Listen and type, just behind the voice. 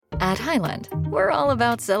At Highland, we're all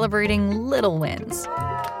about celebrating little wins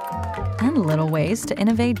and little ways to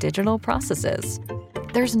innovate digital processes.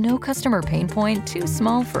 There's no customer pain point too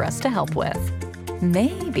small for us to help with.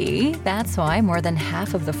 Maybe that's why more than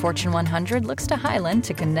half of the Fortune 100 looks to Highland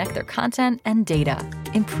to connect their content and data,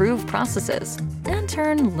 improve processes, and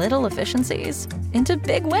turn little efficiencies into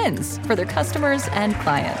big wins for their customers and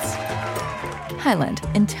clients. Highland,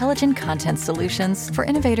 intelligent content solutions for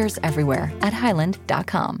innovators everywhere at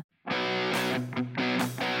highland.com.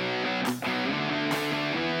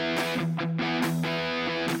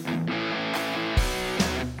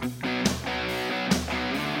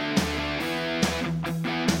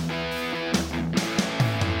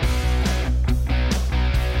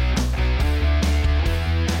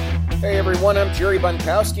 Hey everyone, I'm Jerry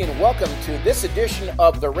Bunkowski, and welcome to this edition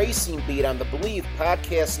of The Racing Beat on the Believe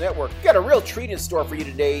Podcast Network. We've got a real treat in store for you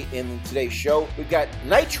today in today's show. We've got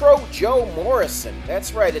Nitro Joe Morrison.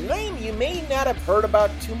 That's right, a name you may not have heard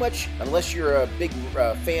about too much unless you're a big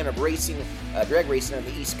fan of racing, drag racing on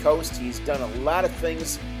the East Coast. He's done a lot of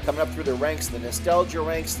things coming up through the ranks, the nostalgia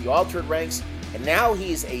ranks, the altered ranks, and now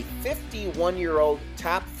he's a 51-year-old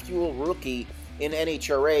top fuel rookie in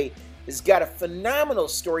NHRA. Has got a phenomenal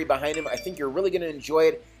story behind him. I think you're really going to enjoy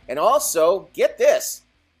it. And also, get this,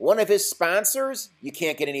 one of his sponsors, you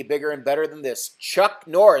can't get any bigger and better than this, Chuck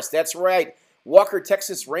Norris. That's right. Walker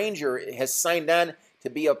Texas Ranger has signed on to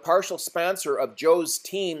be a partial sponsor of Joe's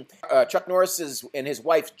team. Chuck Norris and his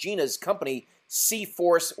wife Gina's company,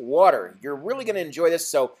 C-Force Water. You're really going to enjoy this.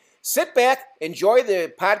 So sit back, enjoy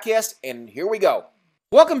the podcast, and here we go.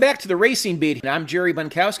 Welcome back to the Racing Beat. I'm Jerry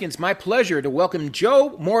Bunkowski, and it's my pleasure to welcome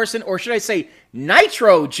Joe Morrison, or should I say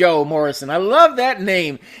Nitro Joe Morrison. I love that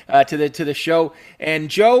name to the show. And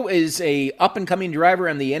Joe is a up-and-coming driver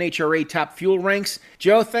on the NHRA Top Fuel ranks.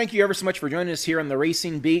 Joe, thank you ever so much for joining us here on the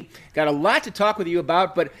Racing Beat. Got a lot to talk with you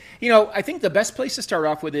about, but I think the best place to start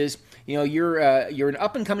off with is you're an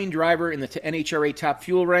up-and-coming driver in the NHRA Top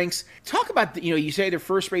Fuel ranks. Talk about you say the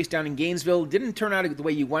first race down in Gainesville didn't turn out the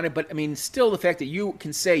way you wanted, but I mean still the fact that you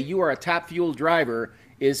can say you are a top fuel driver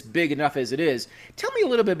is big enough as it is. Tell me a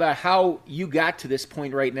little bit about how you got to this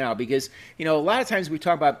point right now, because a lot of times we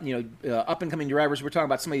talk about up and coming drivers. We're talking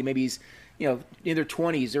about somebody maybe he's in their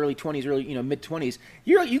 20s, early 20s, early mid 20s.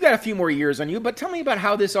 You got a few more years on you, but tell me about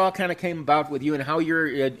how this all kind of came about with you and how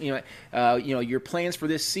your plans for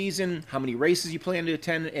this season, how many races you plan to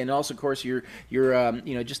attend, and also of course your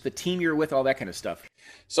just the team you're with, all that kind of stuff.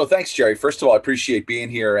 So thanks, Jerry. First of all, I appreciate being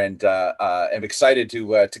here, and I'm excited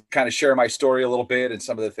to kind of share my story a little bit and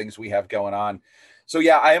some of the things we have going on. So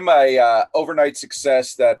yeah, I am a overnight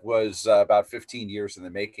success that was about 15 years in the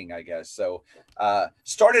making, I guess. So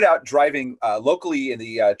started out driving locally in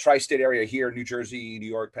the tri-state area here, New Jersey, New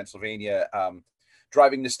York, Pennsylvania,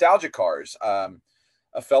 driving nostalgia cars.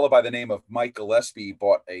 A fellow by the name of Mike Gillespie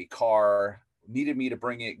bought a car, needed me to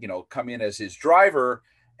bring it, come in as his driver.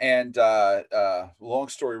 And long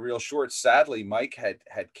story real short, sadly, Mike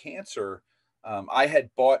had cancer. I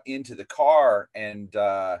had bought into the car, and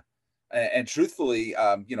truthfully,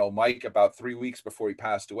 Mike, about 3 weeks before he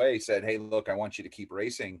passed away, said, "Hey, look, I want you to keep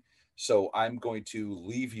racing. So I'm going to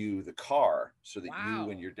leave you the car so that you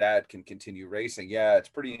and your dad can continue racing." Yeah, it's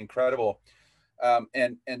pretty incredible.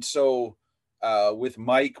 So with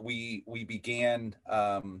Mike, we began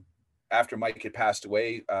after Mike had passed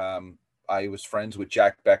away. I was friends with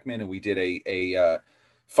Jack Beckman, and we did a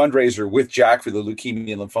fundraiser with Jack for the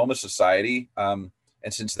Leukemia and Lymphoma Society.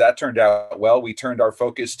 And since that turned out well, we turned our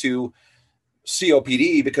focus to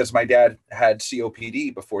COPD because my dad had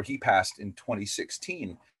COPD before he passed in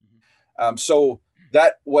 2016. So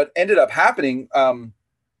that what ended up happening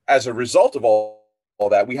as a result of all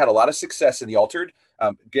that, we had a lot of success in the altered,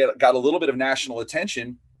 got a little bit of national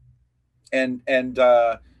attention, and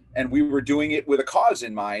we were doing it with a cause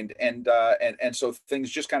in mind. And so things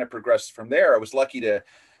just kind of progressed from there. I was lucky to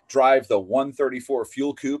drive the 134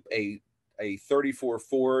 Fuel Coupe, a 34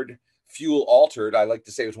 Ford fuel altered. I like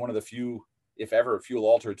to say it was one of the few, if ever, fuel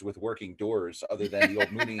altereds with working doors other than the old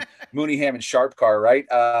Mooneyham and Sharp car, right?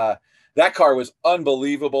 That car was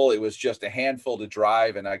unbelievable. It was just a handful to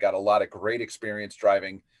drive, and I got a lot of great experience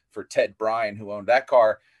driving for Ted Bryan, who owned that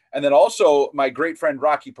car. And then also my great friend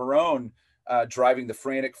Rocky Perrone, driving the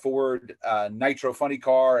Frantic Ford Nitro funny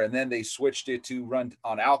car, and then they switched it to run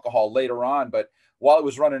on alcohol later on. But while it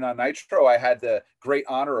was running on Nitro, I had the great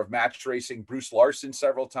honor of match racing Bruce Larson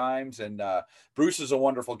several times. And Bruce is a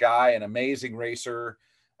wonderful guy, an amazing racer.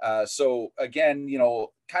 So again,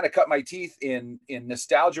 kind of cut my teeth in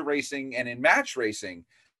nostalgia racing and in match racing.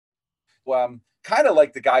 kind of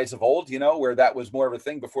like the guys of old, where that was more of a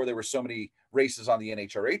thing before there were so many races on the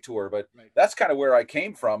NHRA tour. But that's kind of where I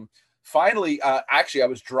came from. Finally, actually, I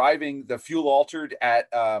was driving the fuel altered at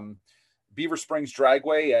Beaver Springs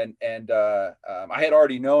Dragway, and I had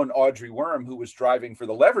already known Audrey Worm, who was driving for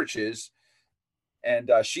the Leverages,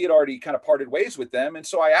 and she had already kind of parted ways with them. And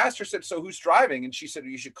so I asked her, said, "So who's driving?" And she said,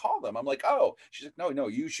 "You should call them." I'm like, "Oh." She's like, No,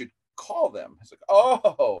 you should call them." I was like,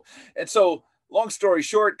 "Oh." And so, long story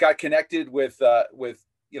short, got connected with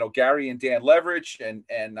Gary and Dan Leverage,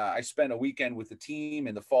 and I spent a weekend with the team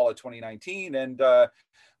in the fall of 2019, and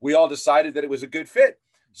we all decided that it was a good fit.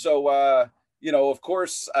 So, of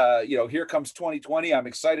course, here comes 2020. I'm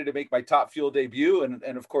excited to make my Top Fuel debut,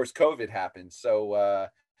 and of course, COVID happened. So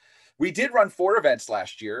we did run 4 events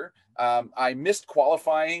last year. I missed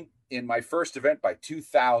qualifying in my first event by 2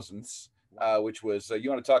 thousandths, which was you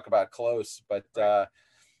want to talk about close, but.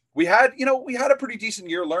 We had a pretty decent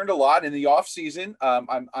year, learned a lot in the off season.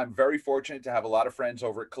 I'm very fortunate to have a lot of friends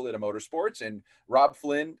over at Kalitta Motorsports, and Rob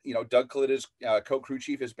Flynn, Doug Kalitta's co-crew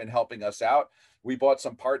chief, has been helping us out. We bought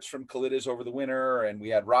some parts from Kalitta's over the winter, and we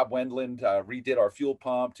had Rob Wendland redid our fuel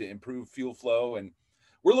pump to improve fuel flow. And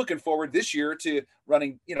we're looking forward this year to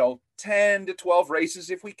running, 10 to 12 races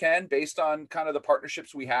if we can, based on kind of the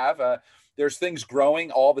partnerships we have. There's things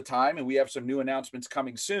growing all the time, and we have some new announcements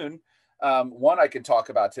coming soon. One I can talk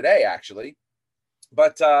about today, actually,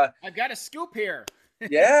 but I've got a scoop here.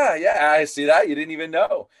 yeah, I see that. You didn't even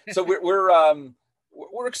know. So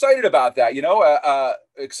we're excited about that.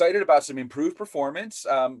 Excited about some improved performance.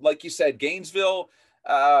 Like you said, Gainesville.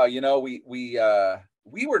 We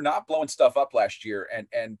were not blowing stuff up last year,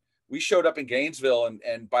 and we showed up in Gainesville,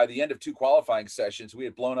 and by the end of 2 qualifying sessions, we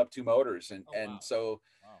had blown up 2 motors, and so.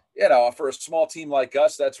 For a small team like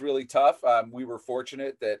us, that's really tough. We were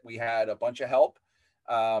fortunate that we had a bunch of help,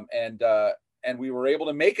 and we were able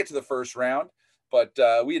to make it to the first round. But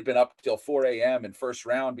we had been up till 4 a.m. in first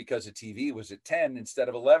round because the TV was at 10 instead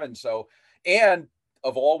of 11. So, and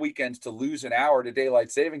of all weekends, to lose an hour to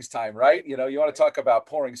daylight savings time, right? You want to talk about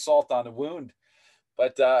pouring salt on the wound.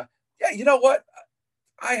 But you know what?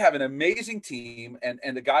 I have an amazing team,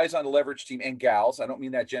 and the guys on the Leverage team, and gals. I don't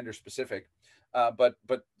mean that gender specific. But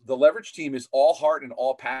the Leverage team is all heart and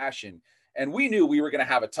all passion. And we knew we were going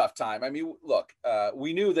to have a tough time. I mean, look,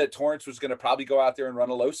 we knew that Torrance was going to probably go out there and run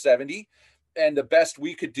a low 70. And the best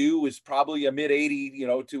we could do was probably a mid 80,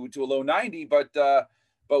 to a low 90. But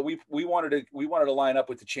we wanted to line up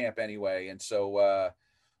with the champ anyway. And so,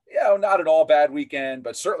 not an all bad weekend,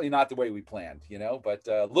 but certainly not the way we planned,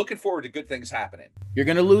 but looking forward to good things happening. You're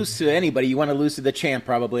going to lose to anybody. You want to lose to the champ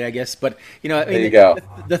probably, I guess. But, there you go.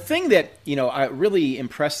 The thing that, really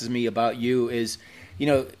impresses me about you is,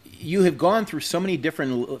 you have gone through so many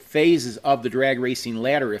different phases of the drag racing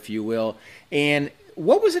ladder, if you will. And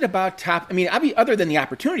what was it about other than the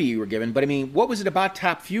opportunity you were given, but what was it about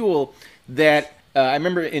Top Fuel that I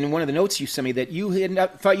remember in one of the notes you sent me that you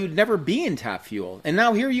had thought you'd never be in Top Fuel, and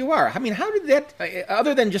now here you are. How did that,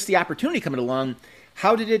 other than just the opportunity coming along,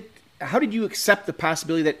 how did you accept the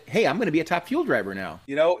possibility that, hey, I'm going to be a Top Fuel driver now?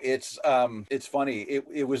 It's funny.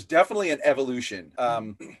 It was definitely an evolution.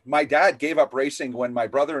 My dad gave up racing when my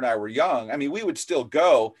brother and I were young. I mean, we would still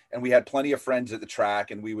go, and we had plenty of friends at the track,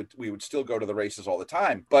 and we would still go to the races all the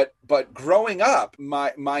time. But growing up,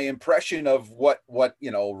 my impression of what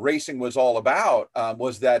racing was all about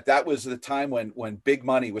was that was the time when big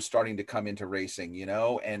money was starting to come into racing,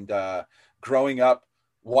 and growing up,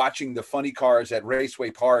 watching the funny cars at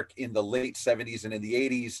Raceway Park in the late 70s and in the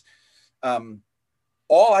 80s.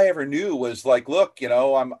 All I ever knew was like, look,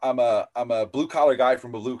 I'm a blue collar guy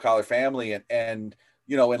from a blue collar family. And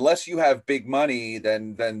unless you have big money,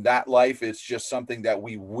 then that life is just something that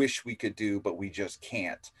we wish we could do, but we just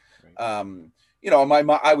can't. Right. I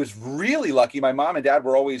was really lucky. My mom and dad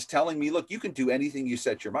were always telling me, look, you can do anything you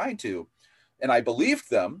set your mind to. And I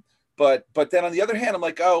believed them. But then on the other hand, I'm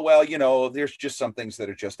like, oh, well, there's just some things that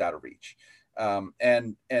are just out of reach.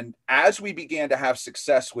 And as we began to have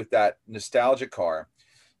success with that nostalgia car,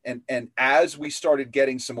 and as we started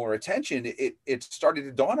getting some more attention, it started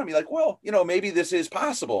to dawn on me like, well, maybe this is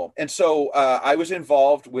possible. And so I was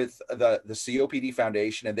involved with the COPD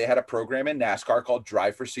Foundation, and they had a program in NASCAR called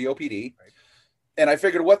Drive for COPD. Right. And I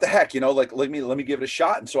figured, what the heck, let me give it a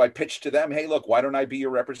shot. And so I pitched to them, hey, look, why don't I be your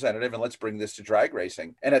representative, and let's bring this to drag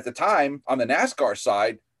racing? And at the time, on the NASCAR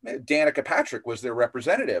side, Danica Patrick was their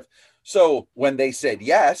representative. So when they said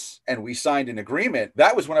yes and we signed an agreement,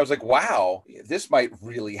 that was when I was like, wow, this might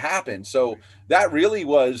really happen. So that really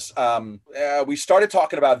was, we started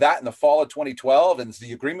talking about that in the fall of 2012, and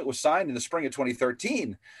the agreement was signed in the spring of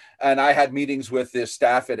 2013. And I had meetings with the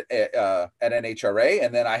staff at NHRA,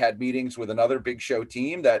 and then I had meetings with another big show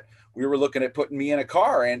team that we were looking at putting me in a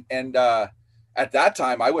car. And at that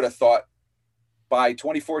time, I would have thought by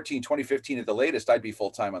 2014, 2015 at the latest, I'd be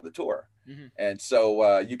full-time on the tour. Mm-hmm. And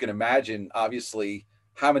so you can imagine, obviously,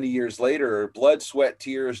 how many years later, blood, sweat,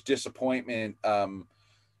 tears, disappointment,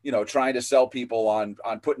 trying to sell people on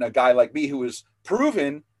putting a guy like me who was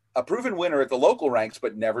a proven winner at the local ranks,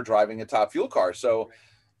 but never driving a Top Fuel car. So,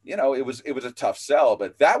 it was a tough sell.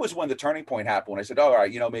 But that was when the turning point happened, when I said, all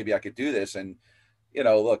right, maybe I could do this. And,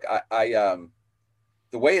 look, I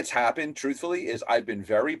the way it's happened, truthfully, is I've been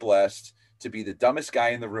very blessed to be the dumbest guy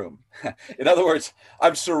in the room. In other words,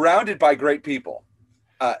 I'm surrounded by great people.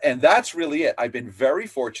 And that's really it. I've been very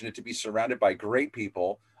fortunate to be surrounded by great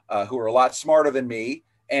people who are a lot smarter than me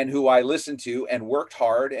and who I listened to and worked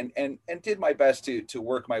hard and did my best to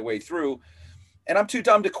work my way through. And I'm too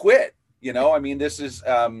dumb to quit. This is,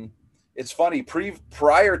 it's funny.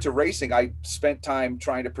 Prior to racing, I spent time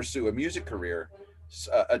trying to pursue a music career.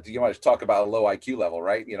 You want to talk about a low IQ level,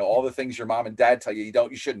 right? All the things your mom and dad tell you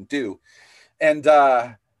you shouldn't do. And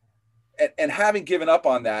having given up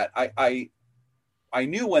on that, I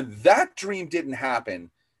knew when that dream didn't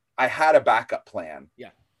happen, I had a backup plan.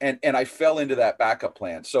 Yeah. And I fell into that backup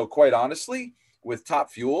plan. So quite honestly, with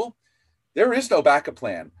Top Fuel, there is no backup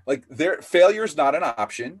plan. Like failure is not an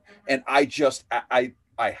option. And I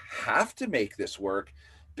have to make this work.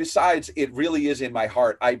 Besides, it really is in my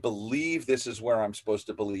heart. I believe this is where I'm supposed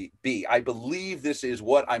to be. I believe this is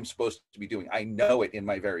what I'm supposed to be doing. I know it in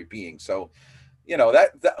my very being. So,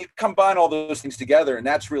 that you combine all those things together, and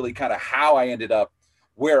that's really kind of how I ended up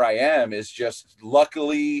where I am, is just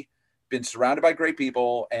luckily been surrounded by great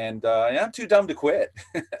people, and I'm too dumb to quit.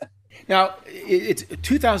 Now, it's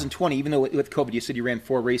 2020, even though with COVID, you said you ran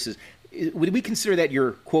 4 races. Would we consider that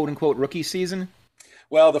your quote-unquote rookie season?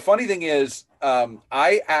 Well, the funny thing is,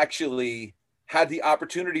 I actually had the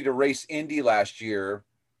opportunity to race Indy last year,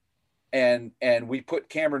 and we put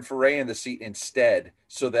Cameron Ferre in the seat instead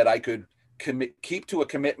so that I could keep to a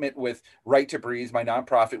commitment with Right to Breathe, my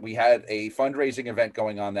nonprofit. We had a fundraising event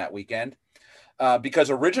going on that weekend because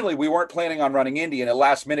originally we weren't planning on running Indy. And at the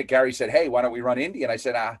last minute, Gary said, hey, why don't we run Indy? And I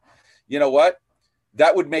said, you know what?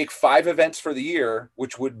 That would make 5 events for the year,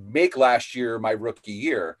 which would make last year my rookie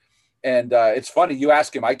year. And it's funny, you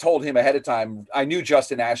ask him, I told him ahead of time, I knew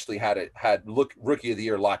Justin Ashley had rookie of the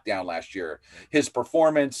year locked down last year. His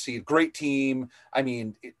performance, he had a great team.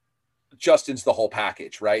 Justin's the whole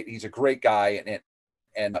package, right? He's a great guy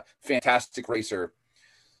and a fantastic racer.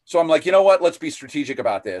 So I'm like, you know what? Let's be strategic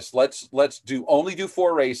about this. Let's only do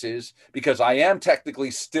 4 races because I am technically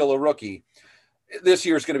still a rookie. This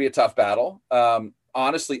year is going to be a tough battle.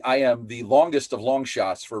 Honestly, I am the longest of long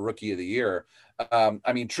shots for rookie of the year.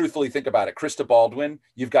 Truthfully, think about it. Krista Baldwin,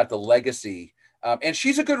 you've got the legacy, and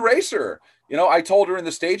she's a good racer. I told her in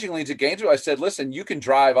the staging lanes at Gainesville, I said, listen, you can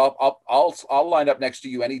drive. I'll line up next to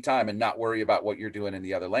you anytime and not worry about what you're doing in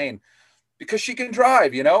the other lane because she can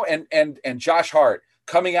drive, and Josh Hart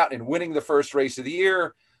coming out and winning the first race of the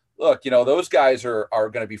year. Look, those guys are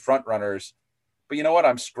going to be front runners, but you know what?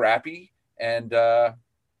 I'm scrappy and,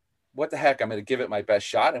 what the heck? I'm going to give it my best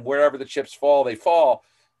shot, and wherever the chips fall, they fall.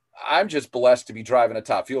 I'm just blessed to be driving a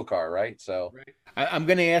Top Fuel car, right? So I'm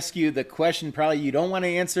going to ask you the question probably you don't want to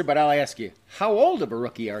answer, but I'll ask you. How old of a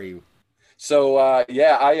rookie are you? So, I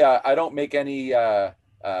don't make any I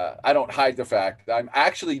don't hide the fact. I'm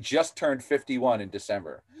actually just turned 51 in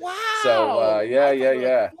December. Wow. So,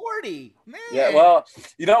 yeah. 40. Man. Yeah, well,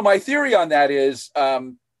 my theory on that is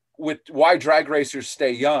with why drag racers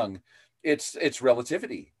stay young, it's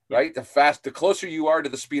relativity. Right. The closer you are to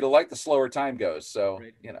the speed of light, the slower time goes. So,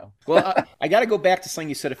 Well, I got to go back to something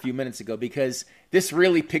you said a few minutes ago, because this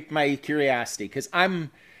really piqued my curiosity, because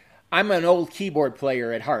I'm an old keyboard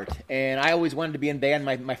player at heart, and I always wanted to be in band.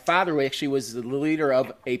 My father actually was the leader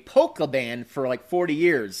of a polka band for like 40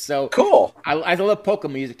 years. So cool. I love polka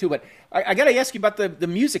music too, but I got to ask you about the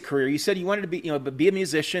music career. You said you wanted to be a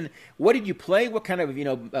musician. What did you play? What kind of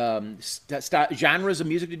genres of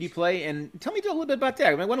music did you play? And tell me a little bit about that.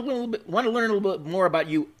 I want to learn a little bit more about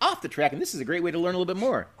you off the track, and this is a great way to learn a little bit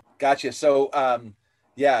more. Gotcha. So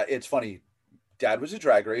it's funny. Dad was a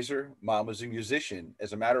drag racer. Mom was a musician.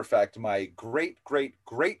 As a matter of fact, my great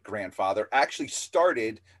grandfather actually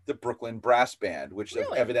started the Brooklyn Brass Band, which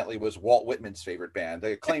Really? evidently was Walt Whitman's favorite band.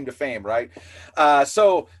 The claim to fame, right?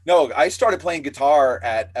 So no, I started playing guitar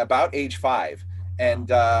at about age 5. And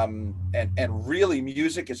really,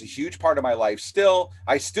 music is a huge part of my life.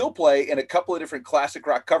 I still play in a couple of different classic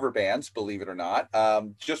rock cover bands, believe it or not,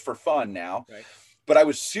 just for fun now. Right. But I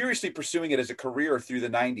was seriously pursuing it as a career through the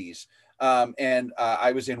 90s.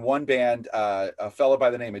 I was in one band, a fellow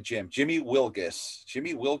by the name of Jimmy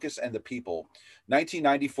Wilgus and the People.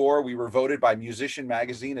 1994, we were voted by Musician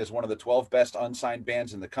Magazine as one of the 12 best unsigned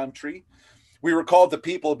bands in the country. We were called the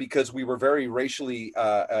People because we were very racially,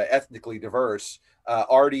 ethnically diverse.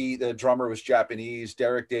 Artie, the drummer, was Japanese.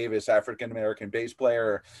 Derek Davis, African-American bass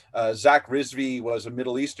player. Zach Rizvi was of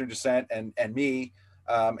Middle Eastern descent, and me.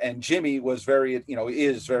 And Jimmy was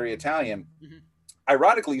is very Italian. Mm-hmm.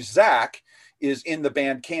 Ironically, Zach is in the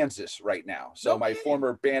band Kansas right now. So my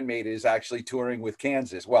former bandmate is actually touring with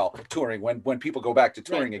Kansas. Well, touring when people go back to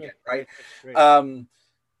touring again, right?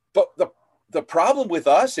 But the problem with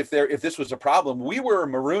us, if this was a problem, we were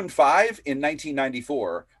Maroon 5 in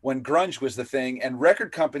 1994 when grunge was the thing, and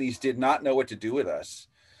record companies did not know what to do with us.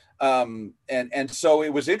 And so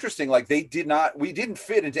it was interesting. Like we didn't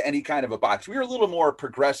fit into any kind of a box. We were a little more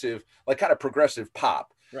progressive, like kind of progressive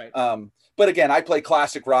pop. Right. But again, I play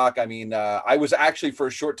classic rock. I mean, I was actually for a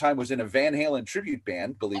short time was in a Van Halen tribute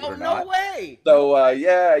band, believe it or not. No way. So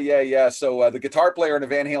yeah. So the guitar player in a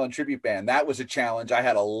Van Halen tribute band, that was a challenge. I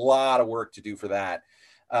had a lot of work to do for that.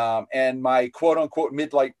 And my quote unquote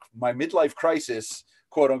midlife crisis,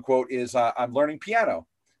 quote unquote, is I'm learning piano.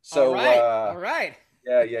 So all right.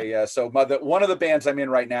 Yeah. So one of the bands I'm in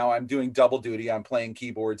right now, I'm doing double duty. I'm playing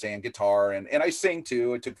keyboards and guitar, and I sing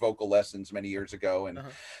too. I took vocal lessons many years ago. And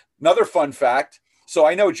another fun fact. So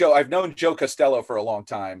I know Joe. I've known Joe Costello for a long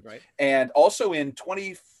time, right? And also in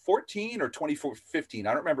 2014 or 2015,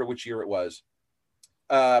 I don't remember which year it was.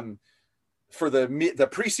 For the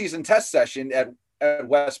preseason test session at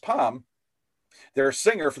West Palm, their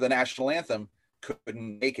singer for the national anthem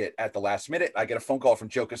couldn't make it at the last minute. I get a phone call from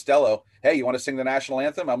Joe Costello. Hey, you want to sing the national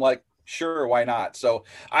anthem? I'm like, sure, why not? So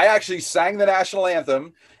I actually sang the national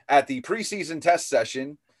anthem at the preseason test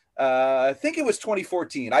session. I think it was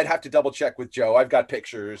 2014. I'd have to double check with Joe. I've got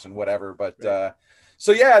pictures and whatever. But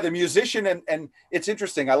so yeah, the musician and it's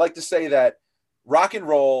interesting. I like to say that rock and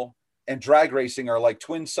roll and drag racing are like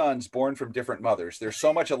twin sons born from different mothers. They're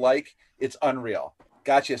so much alike. It's unreal.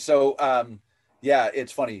 Gotcha. So yeah,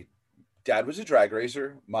 it's funny. Dad was a drag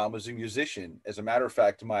racer. Mom was a musician. As a matter of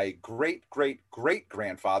fact, my great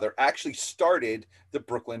grandfather actually started the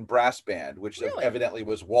Brooklyn Brass Band, which evidently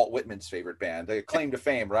was Walt Whitman's favorite band. The claim to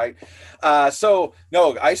fame, right? So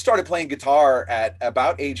no, I started playing guitar at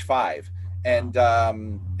about age 5. And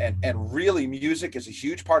really, music is a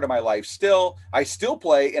huge part of my life. I still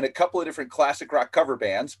play in a couple of different classic rock cover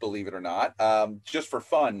bands, believe it or not, just for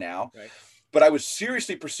fun now. Right. But I was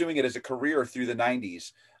seriously pursuing it as a career through the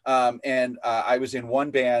 90s. I was in one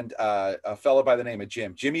band, a fellow by the name of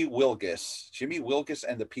Jimmy Wilgus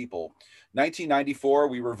and the People. 1994,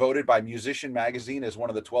 we were voted by Musician Magazine as one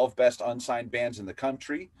of the 12 best unsigned bands in the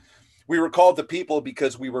country. We were called the People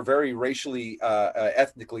because we were very racially,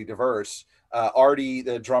 ethnically diverse. Artie,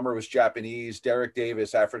 the drummer, was Japanese. Derek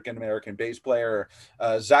Davis, African-American bass player.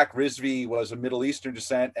 Zach Rizvi was of Middle Eastern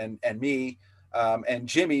descent, and me. And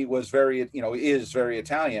Jimmy was is very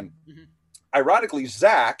Italian. Mm-hmm. Ironically,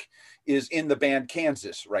 Zach is in the band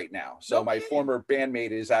Kansas right now. So my former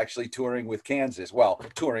bandmate is actually touring with Kansas. Well,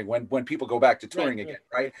 touring when people go back to touring again,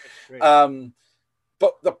 right?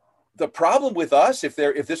 But the problem with us, if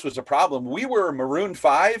this was a problem, we were Maroon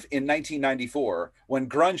 5 in 1994 when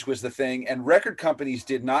grunge was the thing, and record companies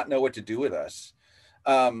did not know what to do with us.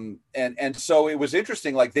 And so it was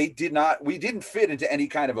interesting. Like we didn't fit into any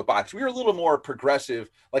kind of a box. We were a little more progressive,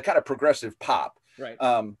 like kind of progressive pop. Right.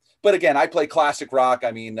 But again, I play classic rock.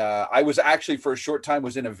 I mean, I was actually for a short time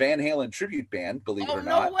was in a Van Halen tribute band, believe it or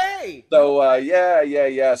not. No way. So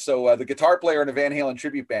yeah. So the guitar player in a Van Halen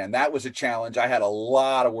tribute band, that was a challenge. I had a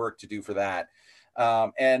lot of work to do for that.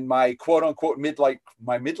 And my quote unquote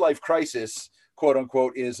midlife crisis, quote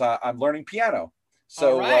unquote, is I'm learning piano.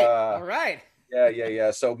 So all right.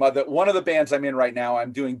 Yeah. So one of the bands I'm in right now,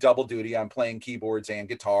 I'm doing double duty. I'm playing keyboards and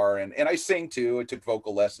guitar, and I sing too. I took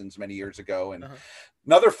vocal lessons many years ago. And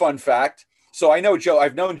another fun fact. So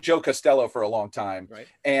I've known Joe Costello for a long time, right?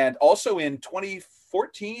 And also in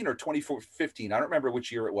 2014 or 2015, I don't remember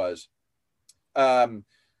which year it was.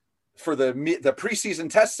 For the preseason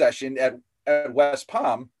test session at West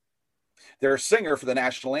Palm, their singer for the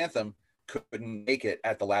national anthem couldn't make it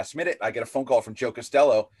at the last minute. I get a phone call from Joe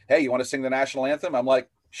Costello. Hey, you want to sing the national anthem? I'm like,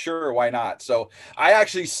 sure, why not? So I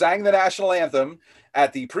actually sang the national anthem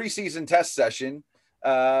at the preseason test session.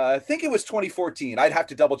 I think it was 2014. I'd have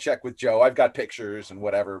to double check with Joe. I've got pictures and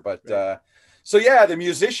whatever, but so yeah, the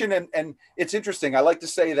musician and it's interesting. I like to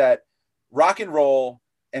say that rock and roll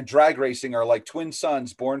and drag racing are like twin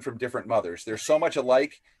sons born from different mothers. They're so much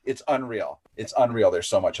alike. It's unreal. It's unreal. They're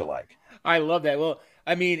so much alike. I love that. Well,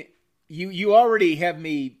 I mean, you already have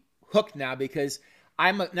me hooked now because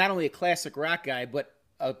I'm not only a classic rock guy, but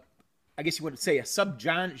I guess you would say a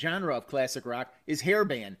sub-genre of classic rock is hair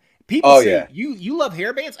band. People say, you love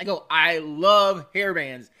hair bands? I go, I love hair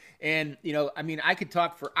bands. And, you know, I mean, I could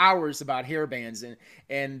talk for hours about hair bands. And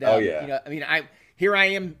you know, I mean, here I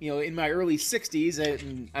am, you know, in my early 60s,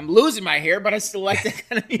 and I'm losing my hair, but I still like that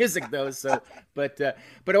kind of music, though. So, but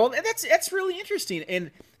well, that's really interesting.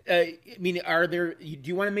 And I mean, do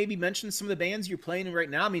you want to maybe mention some of the bands you're playing right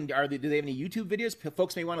now? I mean, do they have any YouTube videos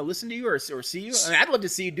folks may want to listen to you or see you? I mean, I'd love to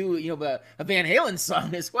see you do, you know, a Van Halen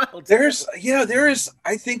song as well. There is.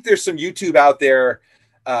 I think there's some YouTube out there.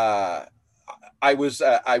 I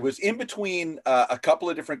was in between a couple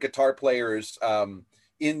of different guitar players.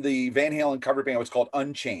 In the Van Halen cover band, it was called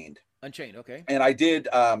Unchained. Unchained, okay. And I did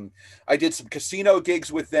some casino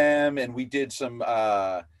gigs with them, and we did some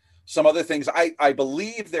other things. I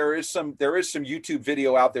believe there is some YouTube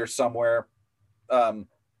video out there somewhere.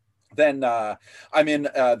 Then I'm in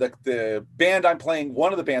the band I'm playing.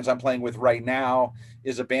 One of the bands I'm playing with right now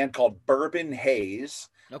is a band called Bourbon Haze.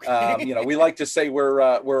 Okay. You know, we like to say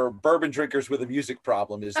we're bourbon drinkers with a music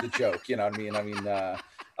problem is the joke. You know what I mean? I mean,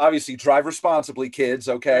 obviously drive responsibly, kids.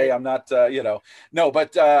 Okay. I'm not, no,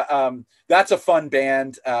 but that's a fun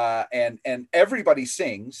band. And everybody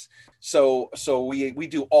sings. So we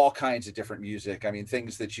do all kinds of different music. I mean,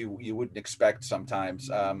 things that you wouldn't expect sometimes.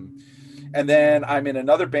 And then I'm in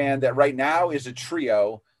another band that right now is a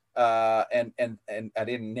trio. And I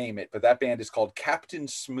didn't name it, but that band is called Captain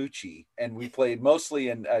Smoochie, and we played mostly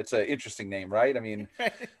in. It's an interesting name, right? I mean,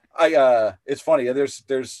 it's funny.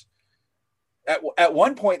 There's at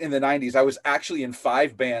one point in the 90s, I was actually in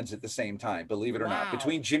 5 bands at the same time. Believe it or not,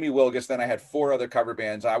 between Jimmy Wilgus, then I had 4 other cover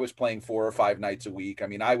bands. I was playing 4 or 5 nights a week. I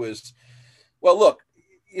mean, look,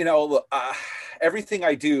 everything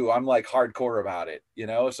I do, I'm like hardcore about it, you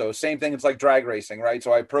know. So same thing. It's like drag racing, right?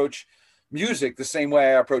 So I approach music the same way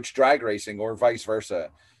I approach drag racing or vice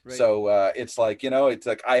versa. Right. So it's like, it's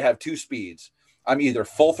like I have 2 speeds. I'm either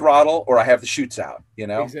full throttle or I have the shoots out,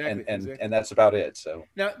 exactly, and that's about it. So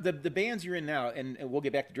now the bands you're in now, and we'll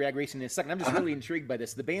get back to drag racing in a second. I'm just really intrigued by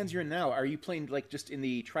this. The bands you're in now, are you playing like just in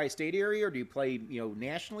the tri-state area, or do you play,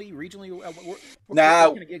 nationally, regionally? What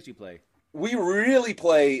kind of gigs do you play? We really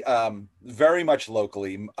play very much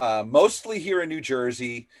locally, mostly here in New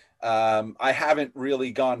Jersey. I haven't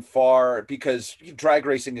really gone far because drag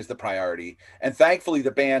racing is the priority. And thankfully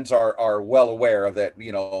the bands are well aware of that.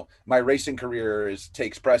 My racing career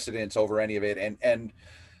takes precedence over any of it. And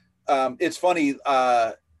it's funny.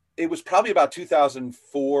 It was probably about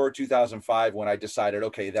 2004, 2005 when I decided,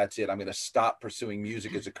 okay, that's it. I'm going to stop pursuing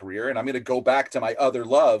music as a career, and I'm going to go back to my other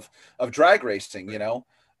love of drag racing,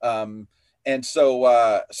 and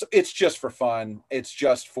so it's just for fun. It's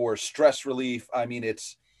just for stress relief. I mean,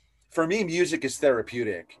 for me, music is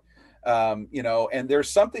therapeutic, and there's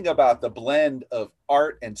something about the blend of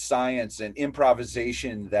art and science and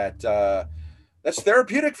improvisation that's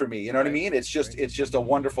therapeutic for me. You know what I mean? It's just a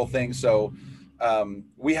wonderful thing. So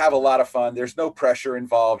we have a lot of fun. There's no pressure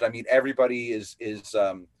involved. I mean, everybody is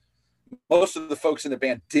most of the folks in the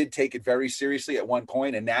band did take it very seriously at one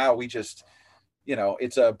point, and now we just,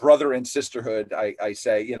 it's a brother and sisterhood, I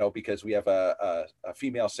say, because we have a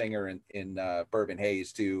female singer in Bourbon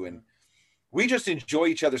Haze too. And we just enjoy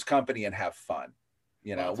each other's company and have fun.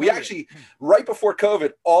 We actually, right before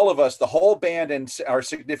COVID, all of us, the whole band and our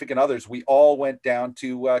significant others, we all went down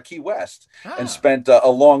to Key West and spent a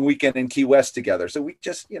long weekend in Key West together. So we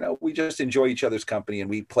just enjoy each other's company and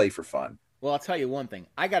we play for fun. Well, I'll tell you one thing.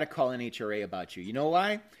 I got to call NHRA about you. You know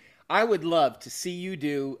why? I would love to see you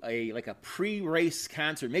do a pre-race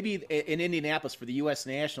concert, maybe in Indianapolis for the U.S.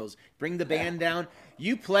 Nationals. Bring the band down,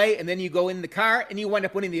 you play, and then you go in the car and you wind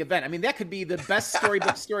up winning the event. I mean, that could be the best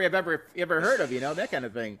storybook story I've ever heard of. That kind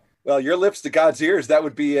of thing. Well, your lips to God's ears. That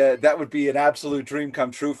would be an absolute dream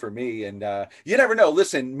come true for me. And you never know.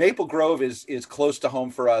 Listen, Maple Grove is close to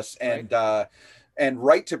home for us, and and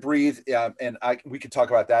Right to Breathe. And we could talk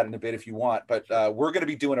about that in a bit if you want, but we're going to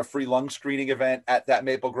be doing a free lung screening event at that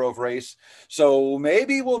Maple Grove race. So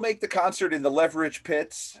maybe we'll make the concert in the Leverage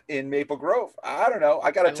Pits in Maple Grove. I don't know.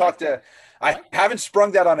 I got to talk to, I haven't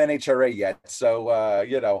sprung that on NHRA yet. So,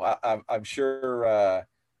 I'm sure,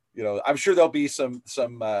 I'm sure there'll be some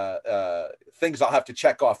things I'll have to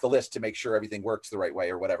check off the list to make sure everything works the right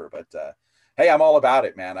way or whatever. But hey, I'm all about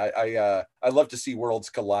it, man. I love to see worlds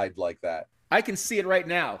collide like that. I can see it right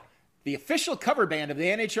now. The official cover band of the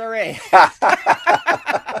NHRA.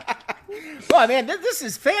 Well, man, this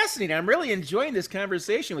is fascinating. I'm really enjoying this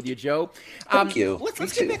conversation with you, Joe. Thank you.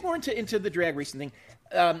 Let's get back more into the drag racing thing.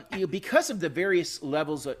 Because of the various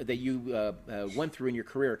levels that you went through in your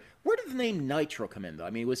career, where did the name Nitro come in, though? I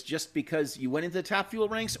mean, was it just because you went into the Top Fuel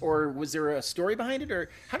ranks, or was there a story behind it, or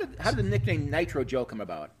how did the nickname Nitro Joe come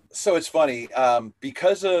about? So it's funny,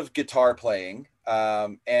 because of guitar playing,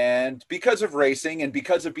 and because of racing, and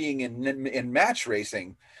because of being in match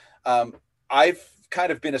racing, I've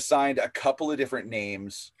kind of been assigned a couple of different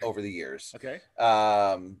names over the years. Okay.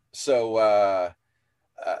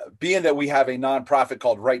 Being that we have a nonprofit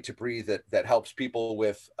called Right to Breathe that helps people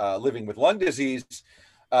with living with lung disease,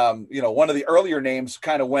 one of the earlier names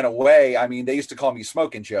kind of went away. I mean, they used to call me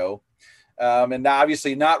Smoking Joe, and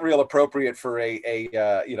obviously not real appropriate for the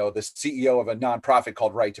CEO of a nonprofit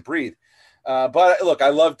called Right to Breathe. But look, I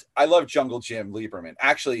loved Jungle Jim Lieberman.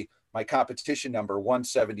 Actually, my competition number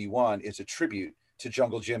 171 is a tribute to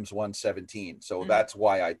Jungle Jim's 117. So that's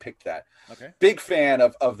why I picked that. Okay. Big fan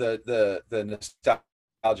of the nostalgia,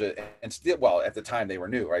 and still, well, at the time they were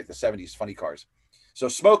new, right? The 70s funny cars. So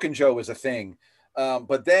Smokin' Joe was a thing.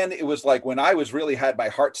 But then it was like when I was really had my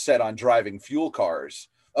heart set on driving fuel cars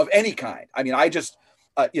of any kind. I mean, I just,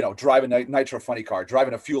 driving a nitro funny car,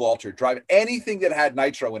 driving a fuel altered, driving anything that had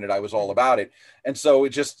nitro in it, I was all about it. And so it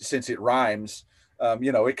just, since it rhymes,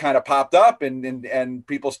 it kind of popped up and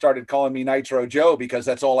people started calling me Nitro Joe because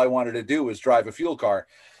that's all I wanted to do was drive a fuel car.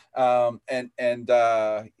 So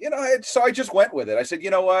I just went with it. I said,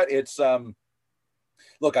 you know what, it's,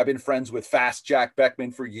 look, I've been friends with Fast Jack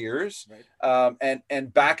Beckman for years. Right.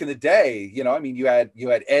 And back in the day, you had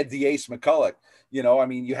Ed the Ace McCulloch,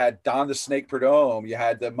 you had Don the Snake Perdome, you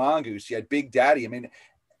had the Mongoose, you had Big Daddy. I mean,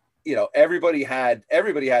 everybody had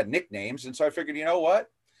nicknames. And so I figured, you know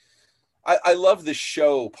what? I love the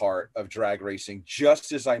show part of drag racing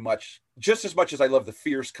just as much as I love the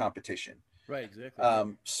fierce competition. Right, exactly.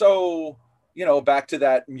 So, back to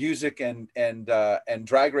that music and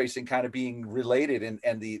drag racing kind of being related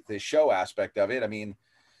and the show aspect of it. I mean,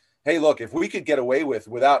 hey, look, if we could get away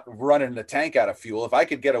without running the tank out of fuel, if I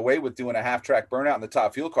could get away with doing a half track burnout in the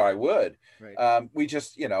Top Fuel car, I would. Right. We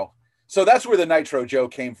just, so that's where the Nitro Joe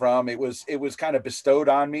came from. It was kind of bestowed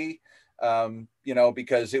on me.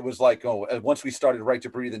 Because it was like, once we started Right to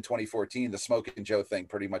Breathe in 2014, the Smokin' Joe thing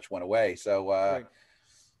pretty much went away. So, right.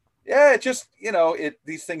 Yeah, it just,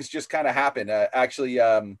 these things just kind of happen.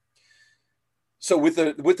 So with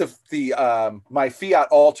the my Fiat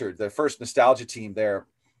Altered, the first nostalgia team there,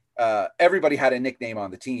 everybody had a nickname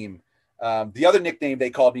on the team. The other nickname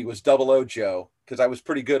they called me was 00 Joe, because I was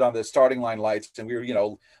pretty good on the starting line lights, and we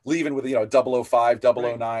were, leaving with, 005,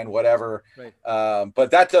 009, right. Whatever. Right.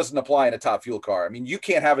 But that doesn't apply in a Top Fuel car. I mean, you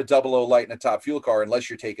can't have a 00 light in a Top Fuel car unless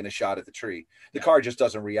you're taking a shot at the tree. The car just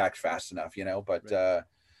doesn't react fast enough, but, right.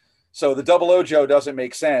 So the 00 Joe doesn't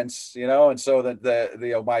make sense, and so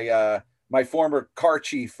my former car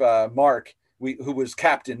chief, Mark, who was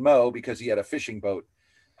Captain Mo because he had a fishing boat.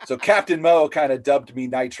 So Captain Mo kind of dubbed me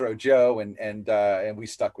Nitro Joe, and we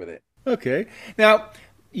stuck with it. Okay. Now,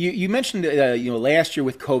 you mentioned, last year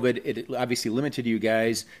with COVID, it obviously limited you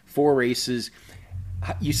guys 4 races.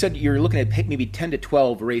 You said you're looking at maybe 10 to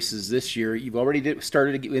 12 races this year. You've already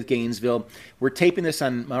started with Gainesville. We're taping this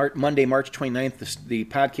on Monday, March 29th. The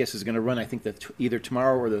podcast is going to run, I think, either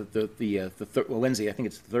tomorrow or the Wednesday. I think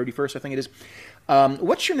it's the 31st. I think it is.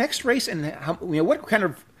 What's your next race, and how,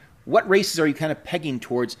 what races are you kind of pegging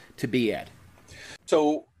towards to be at?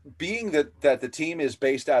 So, being that the team is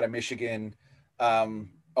based out of Michigan,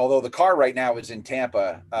 although the car right now is in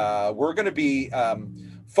Tampa, we're going to be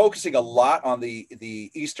focusing a lot on the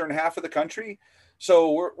eastern half of the country.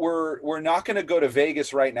 So we're not going to go to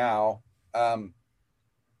Vegas right now.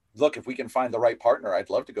 Look, if we can find the right partner, I'd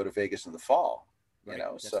love to go to Vegas in the fall. Right.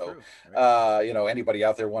 So right. Anybody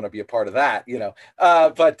out there want to be a part of that?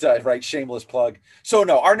 But right, shameless plug. So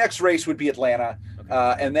no, our next race would be Atlanta,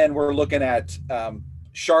 okay. And then we're looking at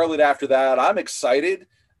Charlotte after that. I'm excited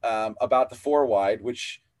about the 4 wide,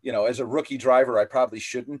 which as a rookie driver, I probably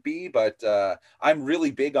shouldn't be, but I'm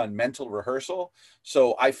really big on mental rehearsal.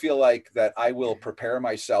 So I feel like that I will prepare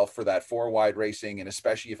myself for that 4-wide racing, and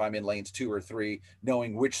especially if I'm in lanes 2 or 3,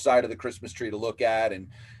 knowing which side of the Christmas tree to look at, and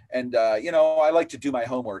I like to do my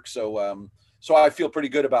homework. So I feel pretty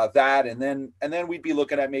good about that. And then we'd be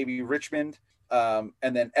looking at maybe Richmond, and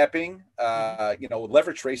then Epping.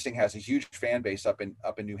 Leverage Racing has a huge fan base up in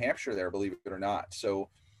New Hampshire there, believe it or not. So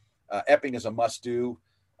Epping is a must do.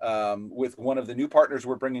 With one of the new partners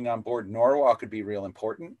we're bringing on board, Norwalk could be real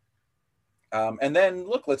important. And then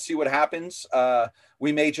look, let's see what happens.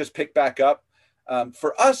 We may just pick back up.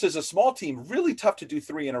 For us as a small team, really tough to do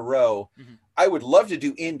 3 in a row. Mm-hmm. I would love to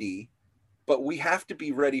do Indy, but we have to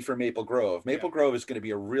be ready for Maple Grove. Maple Grove is going to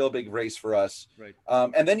be a real big race for us. Right.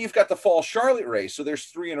 And then you've got the Fall Charlotte race. So there's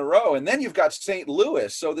 3 in a row. And then you've got St.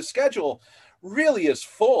 Louis. So the schedule really is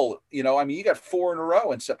full. You got 4 in a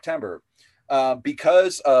row in September.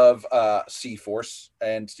 Because of C-Force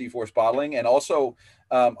and C-Force Bottling, and also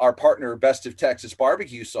our partner, Best of Texas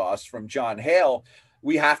Barbecue Sauce from John Hale,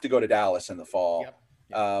 we have to go to Dallas in the fall.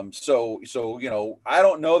 Yep. So I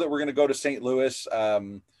don't know that we're going to go to St. Louis.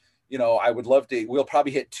 I would love to. We'll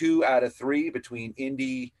probably hit 2 out of 3 between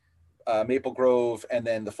Indy, Maple Grove, and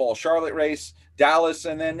then the Fall Charlotte race, Dallas,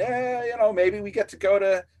 and then maybe we get to go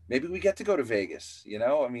to Vegas.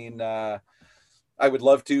 I would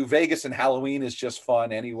love to. Vegas and Halloween is just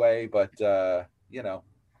fun anyway, but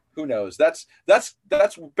who knows? That's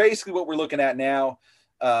basically what we're looking at now.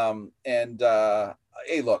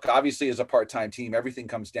 Hey, look, obviously as a part-time team, everything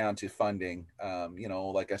comes down to funding.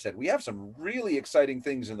 Like I said, we have some really exciting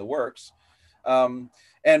things in the works. And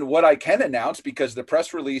what I can announce, because the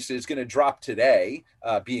press release is going to drop today,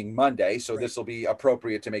 being Monday, so This will be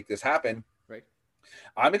appropriate to make this happen. Right.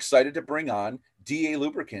 I'm excited to bring on DA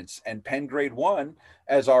Lubricants and Penn Grade 1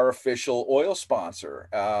 as our official oil sponsor.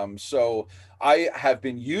 So I have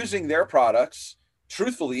been using their products,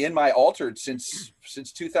 truthfully, in my Altered since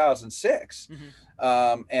 2006.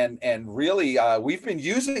 Mm-hmm. And really, we've been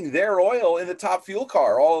using their oil in the Top Fuel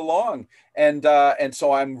car all along. And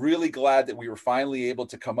so I'm really glad that we were finally able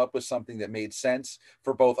to come up with something that made sense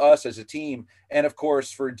for both us as a team, and of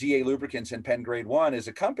course for DA Lubricants and Penn Grade 1 as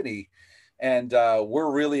a company. And we're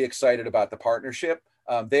really excited about the partnership.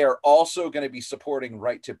 They are also going to be supporting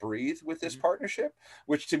Right to Breathe with this partnership,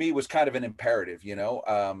 which to me was kind of an imperative,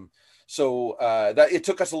 So that it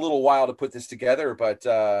took us a little while to put this together, but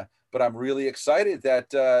I'm really excited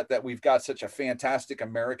that we've got such a fantastic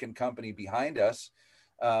American company behind us.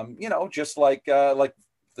 Just like the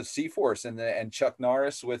C-Force and Chuck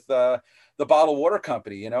Norris with the bottled water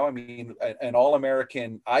company. An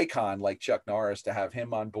all-American icon like Chuck Norris, to have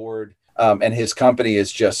him on board. And his company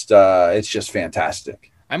is it's just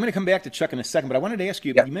fantastic. I'm going to come back to Chuck in a second, but I wanted to ask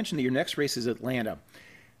you, You mentioned that your next race is Atlanta.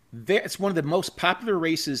 It's one of the most popular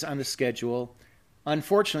races on the schedule.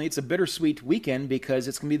 Unfortunately, it's a bittersweet weekend because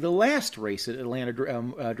it's going to be the last race at Atlanta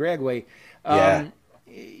Dragway.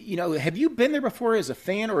 Have you been there before as a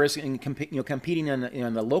fan, or as competing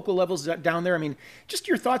on the local levels down there? I mean, just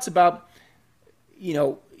your thoughts about,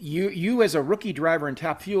 you as a rookie driver in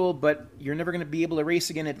Top Fuel, but you're never going to be able to race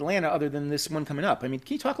again at Atlanta other than this one coming up. I mean,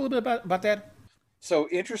 can you talk a little bit about that? So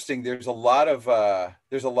interesting. There's a lot of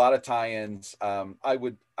tie-ins. I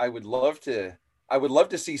would love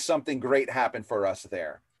to see something great happen for us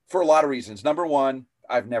there for a lot of reasons. Number one,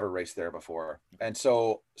 I've never raced there before. And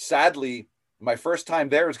so sadly, my first time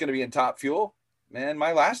there is going to be in Top Fuel. And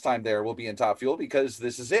my last time there will be in Top Fuel, because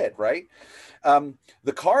this is it, right?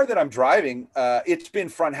 The car that I'm driving, it's been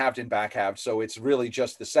front halved and back halved, so it's really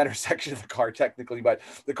just the center section of the car technically. But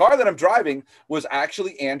the car that I'm driving was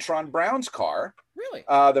actually Antron Brown's car, really,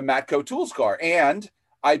 the Matco Tools car, and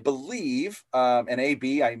I believe, and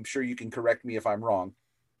AB, I'm sure you can correct me if I'm wrong,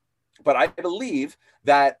 but I believe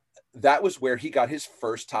that was where he got his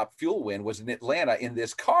first Top Fuel win, was in Atlanta in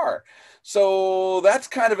this car. So that's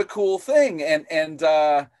kind of a cool thing. And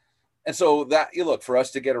so that, look, for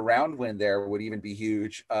us to get a round win there would even be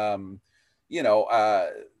huge. The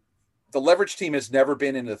Leverage team has never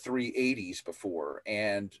been in the 380s before,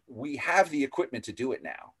 and we have the equipment to do it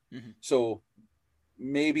now. Mm-hmm. So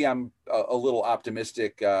maybe I'm a little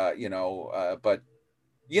optimistic, but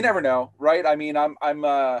you never know, right? I mean,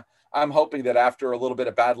 I'm hoping that after a little bit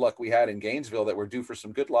of bad luck we had in Gainesville, that we're due for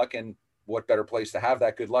some good luck, and what better place to have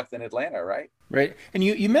that good luck than Atlanta, right? Right. And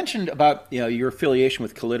you mentioned about your affiliation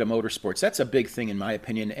with Kalitta Motorsports. That's a big thing in my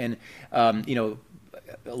opinion. And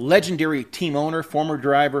legendary team owner, former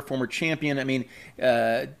driver, former champion. I mean,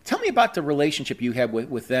 tell me about the relationship you have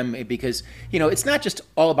with them, because, it's not just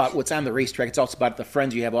all about what's on the racetrack. It's also about the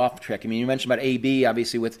friends you have off the track. I mean, you mentioned about AB,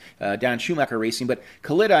 obviously, with Don Schumacher Racing, but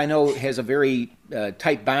Kalitta, I know, has a very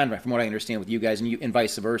tight bond, from what I understand, with you guys, and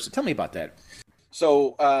vice versa. Tell me about that.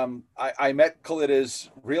 So I met Kalitta's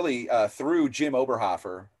really through Jim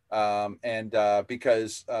Oberhofer,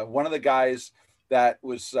 because one of the guys that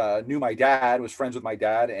was knew my dad, was friends with my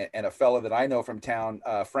dad, and a fellow that I know from town,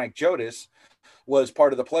 Frank Jodis, was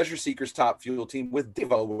part of the Pleasure Seekers Top Fuel team with Dave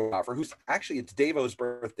Oberhofer, who's actually, it's Davo's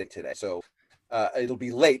birthday today. So it'll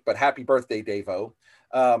be late, but happy birthday, Davo.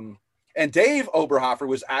 And Dave Oberhofer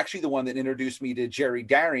was actually the one that introduced me to Jerry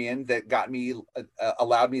Darian, that got me,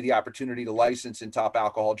 allowed me the opportunity to license in Top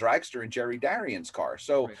Alcohol Dragster in Jerry Darian's car.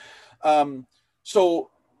 So, right. So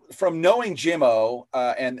from knowing Jimmo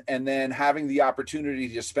and then having the opportunity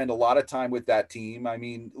to spend a lot of time with that team, I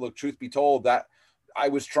mean, look, truth be told, that I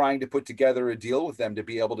was trying to put together a deal with them to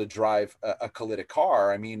be able to drive a Kalitta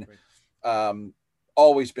car. I mean, right.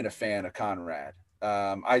 Always been a fan of Conrad.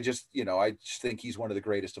 I just think he's one of the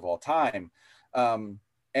greatest of all time.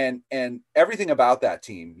 And everything about that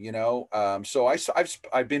team, so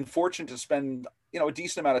I've been fortunate to spend, a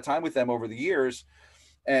decent amount of time with them over the years,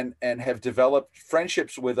 and have developed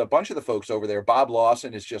friendships with a bunch of the folks over there. Bob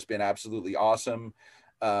Lawson has just been absolutely awesome.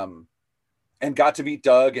 And got to meet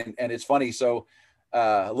Doug, and it's funny. So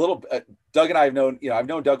Doug and I have known, I've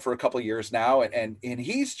known Doug for a couple of years now, and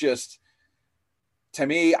he's just, to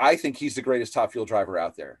me, I think he's the greatest Top Fuel driver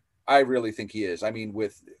out there. I really think he is. I mean,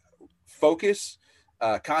 with focus,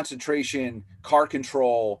 concentration, car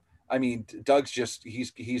control. I mean, Doug's just,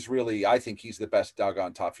 he's really, I think he's the best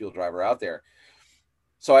doggone Top Fuel driver out there.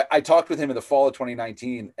 So I talked with him in the fall of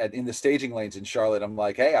 2019 in the staging lanes in Charlotte. I'm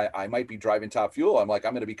like, hey, I might be driving Top Fuel. I'm like,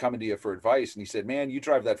 I'm going to be coming to you for advice. And he said, man, you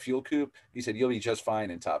drive that fuel coupe. He said, you'll be just fine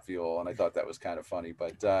in Top Fuel. And I thought that was kind of funny,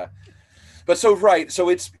 but so, right. So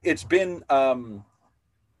it's been,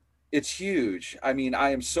 it's huge. I mean,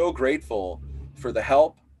 I am so grateful for the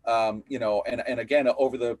help, and again,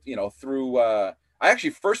 over the, through, I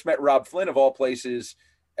actually first met Rob Flynn, of all places,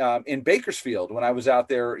 in Bakersfield. When I was out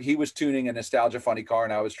there, he was tuning a Nostalgia Funny car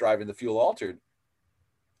and I was driving the Fuel Altered,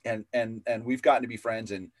 and we've gotten to be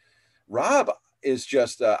friends. And Rob is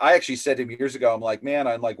just, I actually said to him years ago, I'm like, man,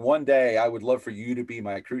 one day I would love for you to be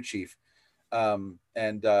my crew chief. And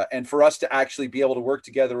for us to actually be able to work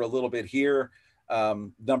together a little bit here.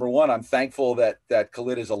 Number one, I'm thankful that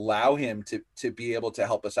Kalitta's allow him to be able to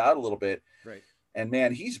help us out a little bit. Right. And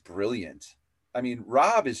man, he's brilliant. I mean,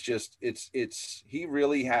 Rob is just, he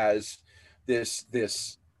really has this,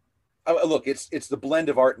 look, it's the blend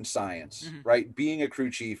of art and science, mm-hmm. right? Being a crew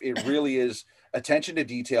chief, it really is attention to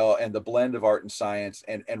detail and the blend of art and science.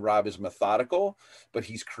 And Rob is methodical, but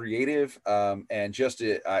he's creative. And just,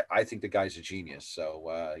 I think the guy's a genius.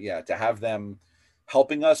 So to have them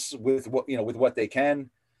helping us with what they can.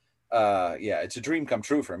 It's a dream come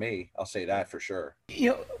true for me. I'll say that for sure.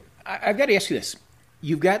 I've got to ask you this.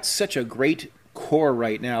 You've got such a great core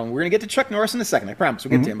right now, and we're going to get to Chuck Norris in a second. I promise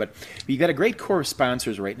we'll get to him, but you've got a great core of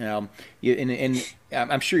sponsors right now, and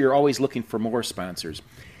I'm sure you're always looking for more sponsors.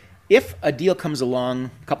 If a deal comes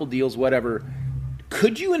along, a couple deals, whatever,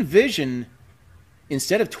 could you envision,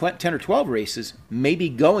 instead of 10 or 12 races, maybe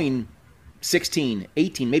going 16,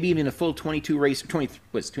 18, maybe even a full 22 race,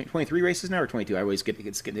 23 races now or 22? I always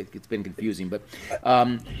it's been confusing, but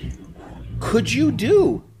could you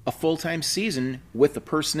do a full-time season with the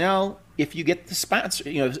personnel if you get the sponsor,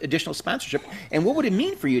 additional sponsorship? And what would it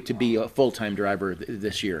mean for you to be a full-time driver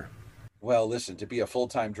this year? Well, listen, to be a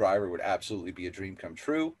full-time driver would absolutely be a dream come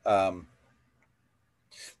true.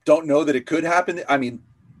 Don't know that it could happen. I mean,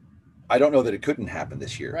 I don't know that it couldn't happen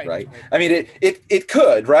this year, right? I mean, it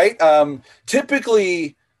could, right?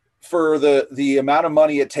 Typically, for the amount of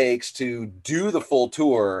money it takes to do the full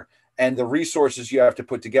tour and the resources you have to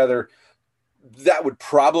put together, that would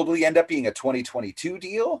probably end up being a 2022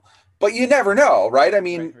 deal. But you never know, right? I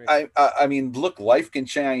mean, right. I mean, look, life can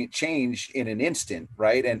change in an instant,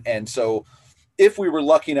 right? And so, if we were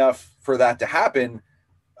lucky enough for that to happen,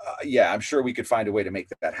 I'm sure we could find a way to make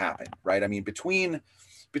that happen, right? I mean, between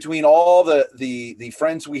all the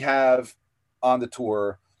friends we have on the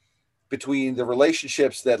tour, between the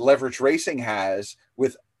relationships that Leverage Racing has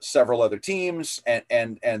with several other teams and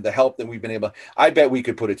the help that we've been able, I bet we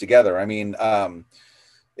could put it together. I mean,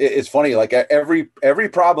 it's funny, like every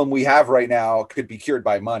problem we have right now could be cured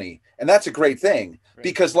by money. And that's a great thing, right?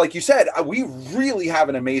 Because like you said, we really have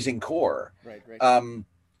an amazing core. Right.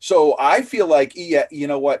 So I feel like, you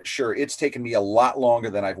know what? Sure, it's taken me a lot longer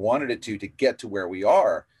than I've wanted it to get to where we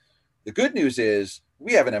are. The good news is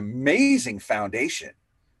we have an amazing foundation.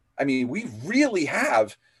 I mean, we really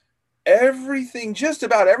have everything, just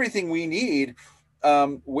about everything we need.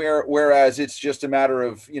 Whereas it's just a matter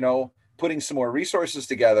of, putting some more resources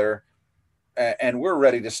together, and we're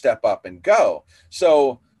ready to step up and go.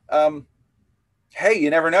 So, hey,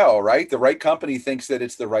 you never know, right? The right company thinks that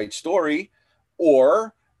it's the right story,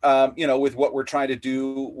 or, with what we're trying to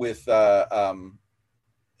do with some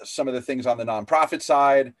of the things on the nonprofit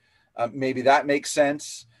side, maybe that makes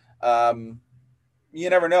sense. You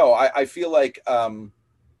never know. I feel like,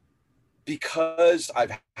 because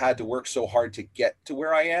I've had to work so hard to get to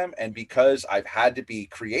where I am, and because I've had to be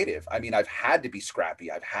creative, I mean, I've had to be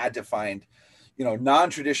scrappy. I've had to find,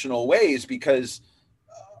 non-traditional ways, because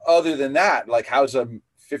other than that, like, how's a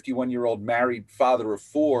 51-year-old married father of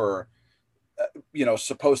 4,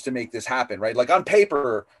 supposed to make this happen, right? Like, on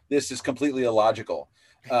paper, this is completely illogical.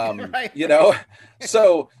 Right.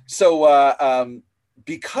 So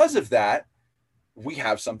because of that, we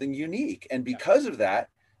have something unique. And because of that,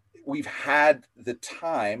 we've had the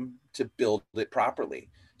time to build it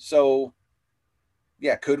properly. So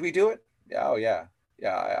yeah, could we do it? Oh yeah.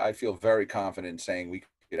 Yeah. I feel very confident in saying we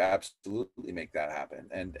could absolutely make that happen.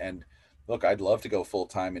 And look, I'd love to go full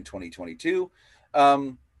time in 2022.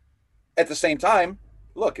 At the same time,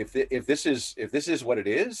 look, if this is what it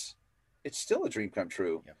is, it's still a dream come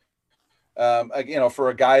true. Yeah. For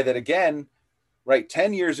a guy that, again, right,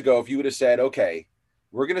 10 years ago, if you would have said, okay,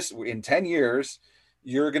 in 10 years,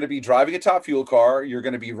 you're going to be driving a Top Fuel car, you're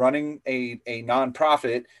going to be running a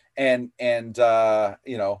nonprofit, and I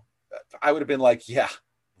would have been like, yeah,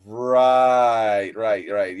 right.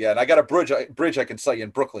 Yeah. And I got a bridge I can sell you in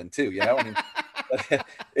Brooklyn too, I mean,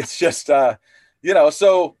 it's just, so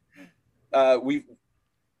I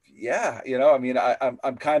mean,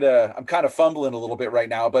 I'm kind of fumbling a little bit right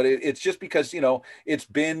now, but it's just because, it's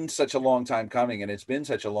been such a long time coming, and it's been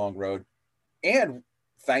such a long road, and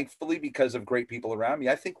thankfully, because of great people around me,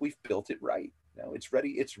 I think we've built it right. It's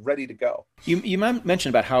ready to go. You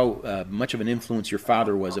mentioned about how much of an influence your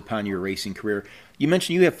father was upon your racing career. You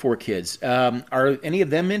mentioned you have 4 kids. Are any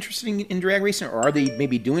of them interested in drag racing, or are they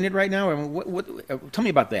maybe doing it right now? I mean, tell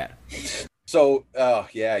me about that. So,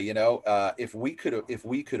 if we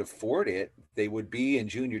could afford it, they would be in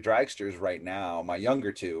junior dragsters right now. My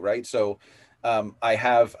younger 2, right? So, I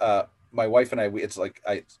have my wife and I. It's like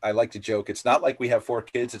I like to joke. It's not like we have 4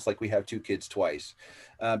 kids. It's like we have 2 kids twice,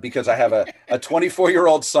 because I have a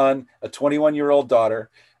 24-year-old son, a 21-year-old daughter,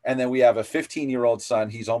 and then we have a 15-year-old son.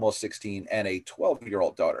 He's almost 16, and a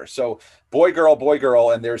 12-year-old daughter. So boy,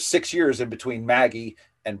 girl, and there's 6 years in between Maggie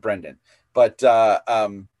and Brendan. But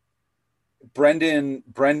Brendan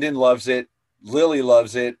loves it. Lily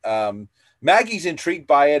loves it. Maggie's intrigued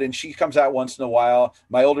by it, and she comes out once in a while.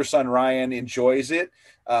 My older son, Ryan, enjoys it.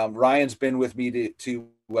 Ryan's been with me to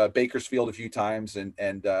Bakersfield a few times, and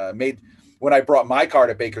when I brought my car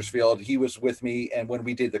to Bakersfield, he was with me. And when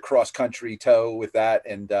we did the cross country tow with that,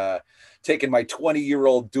 and taking my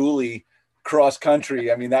 20-year-old dually cross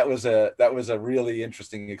country, I mean, that was a really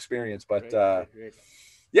interesting experience. But great.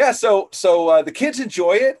 Yeah, so the kids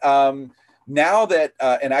enjoy it. Now that,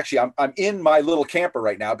 and actually I'm in my little camper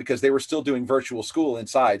right now, because they were still doing virtual school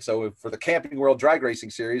inside. So for the Camping World Drag Racing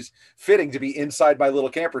Series, fitting to be inside my little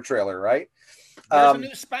camper trailer, right? There's a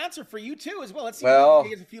new sponsor for you too, as well. Let's see if we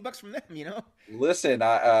get a few bucks from them, Listen,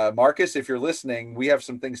 Marcus, if you're listening, we have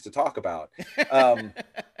some things to talk about.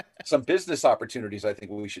 Some business opportunities I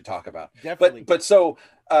think we should talk about. Definitely. But so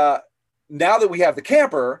now that we have the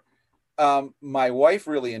camper, my wife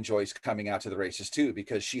really enjoys coming out to the races too,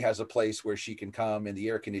 because she has a place where she can come in the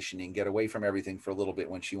air conditioning, get away from everything for a little bit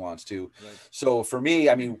when she wants to. Right. So for me,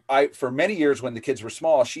 I mean, for many years when the kids were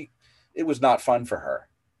small, it was not fun for her.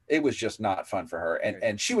 It was just not fun for her.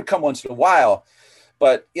 And she would come once in a while,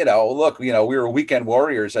 but look, we were weekend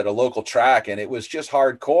warriors at a local track, and it was just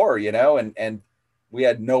hardcore, and we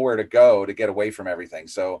had nowhere to go to get away from everything.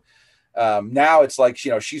 So now it's like,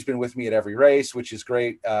 she's been with me at every race, which is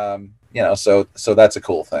great. So that's a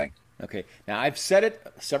cool thing. Okay. Now I've said it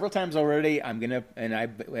several times already. I've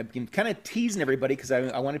been kind of teasing everybody, because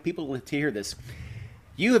I wanted people to hear this.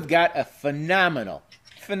 You have got a phenomenal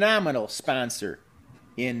sponsor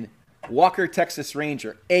in Walker Texas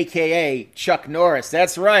Ranger, aka Chuck Norris.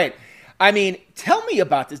 That's right. I mean, tell me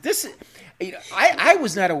about this. I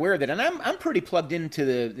was not aware of that, and I'm pretty plugged into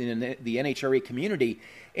the NHRA community,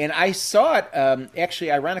 and I saw it.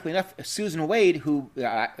 Actually, ironically enough, Susan Wade, who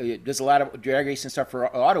does a lot of drag racing stuff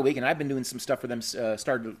for Auto Week, and I've been doing some stuff for them.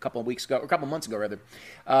 Started a couple of months ago, rather.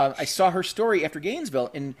 I saw her story after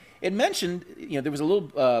Gainesville, and it mentioned, there was a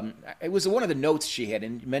little. It was one of the notes she had,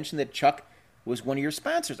 and mentioned that Chuck was one of your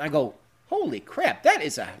sponsors. I go, Holy crap, that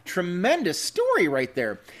is a tremendous story right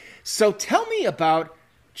there. So tell me about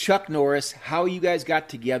Chuck Norris, how you guys got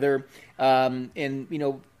together, and,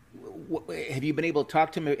 have you been able to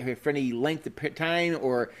talk to him for any length of time,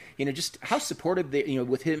 or, just how supportive they,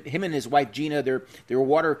 with him and his wife, Gina, their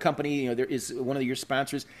water company, there is one of your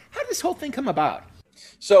sponsors. How did this whole thing come about?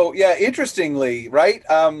 So, yeah, interestingly, right,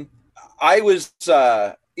 I was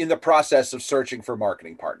in the process of searching for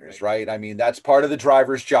marketing partners, right? I mean, that's part of the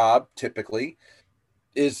driver's job, typically,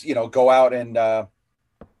 is, go out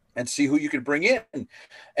and see who you can bring in.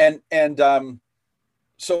 And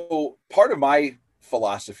so part of my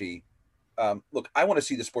philosophy, look, I want to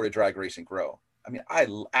see the sport of drag racing grow. I mean, I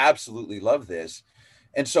absolutely love this.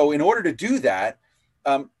 And so in order to do that,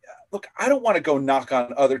 look, I don't want to go knock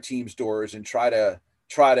on other teams' doors and try to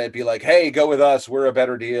be like, hey, go with us, we're a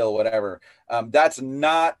better deal, whatever. That's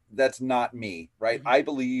not me, right? Mm-hmm. I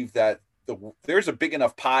believe that there's a big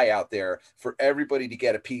enough pie out there for everybody to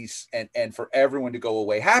get a piece and for everyone to go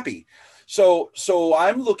away happy. So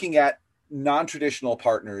I'm looking at non-traditional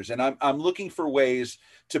partners, and I'm looking for ways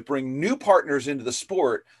to bring new partners into the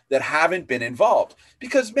sport that haven't been involved.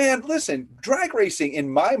 Because, man, listen, drag racing in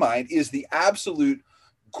my mind is the absolute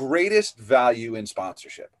greatest value in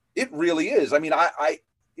sponsorship. It really is. I mean,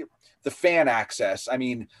 the fan access, I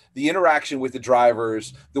mean, the interaction with the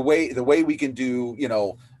drivers, the way we can do,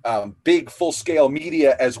 big full scale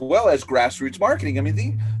media as well as grassroots marketing. I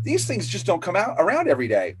mean, these things just don't come around every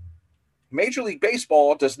day. Major League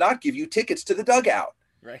Baseball does not give you tickets to the dugout.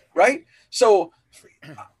 Right. So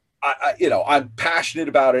I'm passionate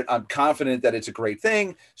about it. I'm confident that it's a great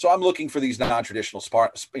thing. So I'm looking for these non-traditional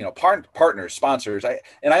partners, sponsors. I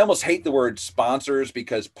almost hate the word sponsors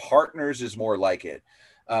because partners is more like it.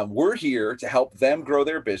 We're here to help them grow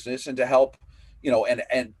their business and to help,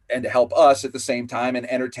 and to help us at the same time and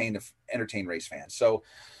entertain race fans. So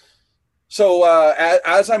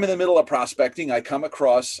as I'm in the middle of prospecting, I come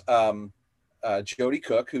across Jody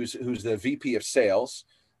Cook, who's the VP of sales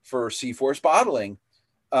for C-Force Bottling.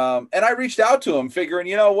 And I reached out to him figuring,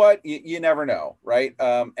 you know what, you never know. Right.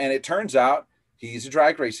 And it turns out he's a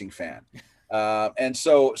drag racing fan. And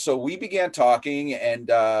so we began talking,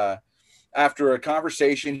 and after a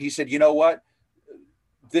conversation, he said, you know what,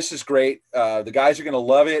 this is great. The guys are going to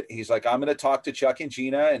love it. He's like, I'm going to talk to Chuck and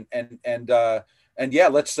Gina and yeah,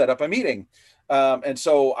 let's set up a meeting. And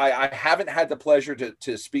so I haven't had the pleasure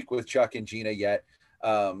to speak with Chuck and Gina yet.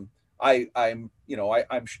 I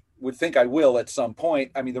would think I will at some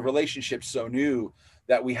point. I mean, the relationship's so new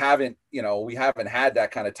that we haven't had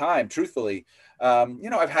that kind of time, truthfully.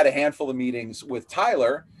 I've had a handful of meetings with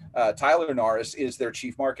Tyler. Tyler Norris is their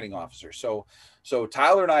chief marketing officer. So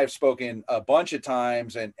Tyler and I have spoken a bunch of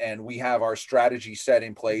times, and we have our strategy set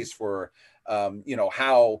in place for,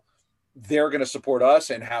 how they're going to support us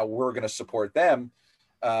and how we're going to support them.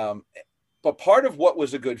 But part of what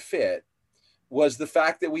was a good fit was the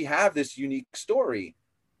fact that we have this unique story,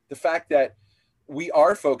 the fact that we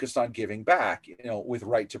are focused on giving back, with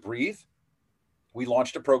Right to Breathe. We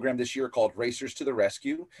launched a program this year called Racers to the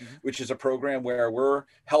Rescue, mm-hmm. which is a program where we're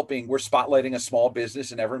spotlighting a small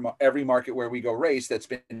business in every market where we go race that's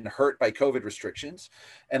been hurt by COVID restrictions.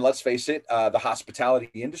 And let's face it, the hospitality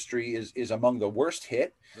industry is among the worst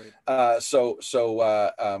hit. Right. So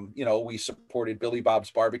we supported Billy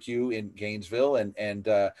Bob's Barbecue in Gainesville, and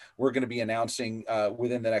we're going to be announcing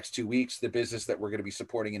within the next 2 weeks the business that we're going to be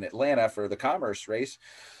supporting in Atlanta for the Commerce race.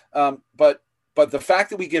 But the fact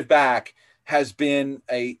that we give back has been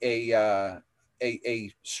a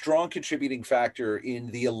strong contributing factor in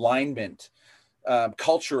the alignment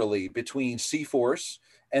culturally between C-Force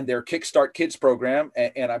and their Kickstart Kids program.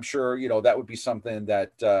 And I'm sure, that would be something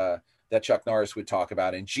that Chuck Norris would talk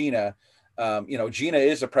about. And Gina, Gina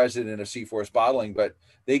is a president of C-Force Bottling, but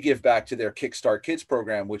they give back to their Kickstart Kids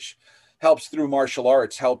program, which helps through martial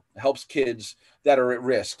arts, helps kids that are at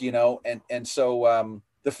risk, and so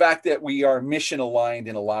the fact that we are mission aligned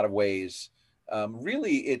in a lot of ways,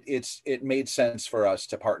 really it made sense for us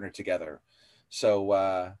to partner together.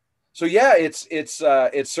 So yeah,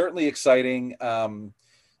 it's certainly exciting.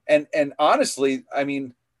 And honestly, I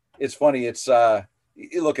mean, it's funny. It's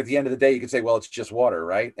look, at the end of the day, you could say, well, it's just water,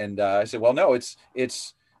 right? And I said, well, no,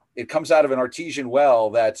 it comes out of an artesian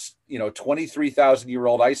well that's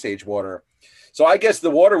 23,000-year-old ice age water. So I guess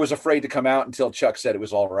the water was afraid to come out until Chuck said it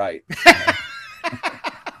was all right.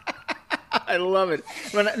 I love it.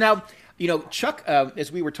 Now, Chuck,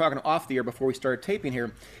 as we were talking off the air before we started taping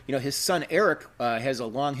here, his son Eric has a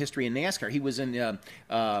long history in NASCAR. He was in,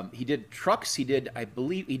 he did trucks. I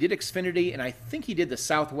believe he did Xfinity, and I think he did the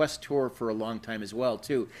Southwest Tour for a long time as well,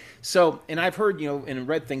 too. So, and I've heard, and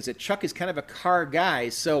read things that Chuck is kind of a car guy.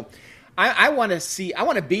 So I want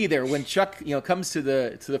to be there when Chuck, comes to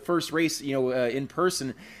the first race, in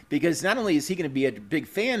person, because not only is he going to be a big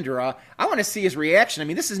fan draw, I want to see his reaction. I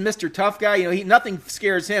mean, this is Mr. Tough Guy. Nothing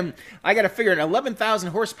scares him. I got to figure an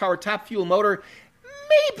 11,000 horsepower top fuel motor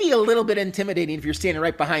may be a little bit intimidating if you're standing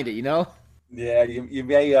right behind it, Yeah, you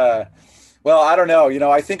may. Well, I don't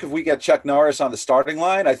know. I think if we get Chuck Norris on the starting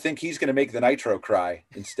line, I think he's going to make the Nitro cry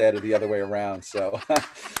instead of the other way around. So,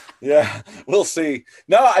 yeah, we'll see.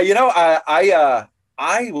 No, I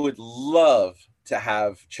would love to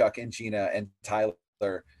have Chuck and Gina and Tyler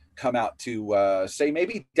come out to say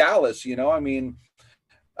maybe Dallas.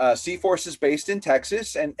 C-Force is based in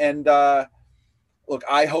Texas, and look,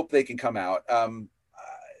 I hope they can come out.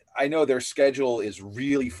 I know their schedule is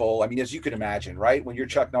really full. I mean, as you can imagine, right? When you're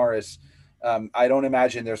Chuck Norris, I don't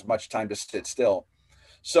imagine there's much time to sit still.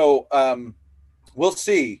 So we'll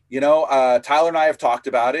see. Tyler and I have talked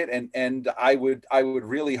about it, and I would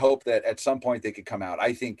really hope that at some point they could come out.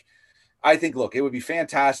 I think, look, it would be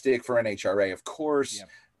fantastic for NHRA, of course.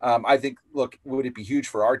 Yeah. I think, look, would it be huge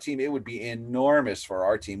for our team? It would be enormous for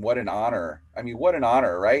our team. What an honor. I mean, what an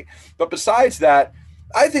honor, right? But besides that,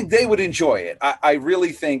 I think they would enjoy it. I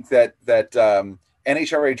really think that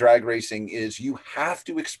NHRA drag racing is, you have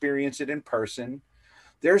to experience it in person.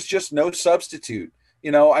 There's just no substitute.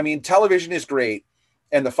 Television is great,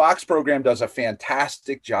 and the Fox program does a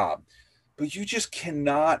fantastic job, but you just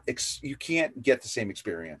you can't get the same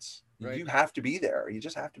experience. Right. You have to be there. You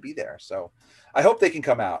just have to be there. So I hope they can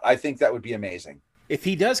come out. I think that would be amazing. If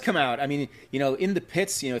he does come out, I mean, in the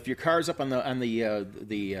pits, if your car's up on the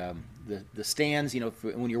stands,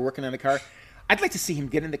 when you're working on the car, I'd like to see him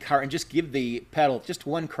get in the car and just give the pedal just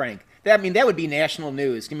one crank. That would be national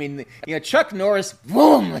news. I mean, Chuck Norris,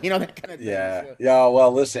 boom, that kind of thing. Yeah, so. Yeah.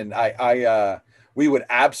 Well, listen, we would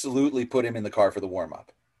absolutely put him in the car for the warm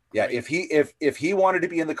up. Yeah, right. If he wanted to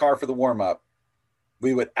be in the car for the warm up,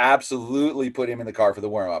 we would absolutely put him in the car for the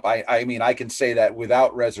warm up. I mean, I can say that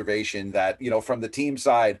without reservation that, from the team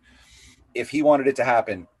side, if he wanted it to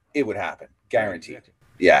happen, it would happen. Guaranteed. Right, exactly.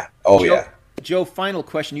 Yeah. Oh, Joe, yeah. Joe, final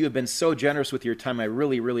question. You have been so generous with your time. I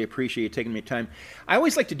really, really appreciate you taking me time. I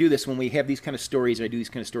always like to do this when we have these kind of stories, and I do these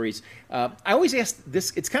kind of stories. I always ask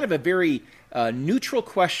this. It's kind of a very neutral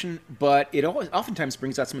question, but it oftentimes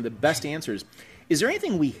brings out some of the best answers. Is there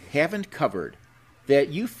anything we haven't covered that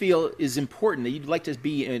you feel is important that you'd like to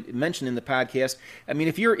be mentioned in the podcast? I mean,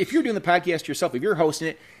 if you're doing the podcast yourself, if you're hosting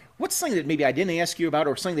it, what's something that maybe I didn't ask you about,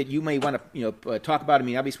 or something that you may want to talk about? I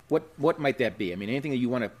mean, obviously, what might that be? I mean, anything that you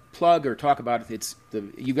want to plug or talk about?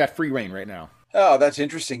 You've got free reign right now. Oh, that's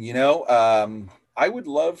interesting. I would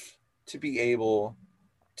love to be able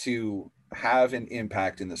to have an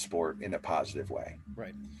impact in the sport in a positive way.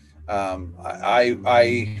 Right.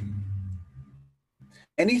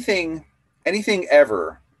 Anything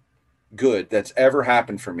ever good that's ever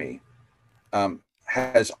happened for me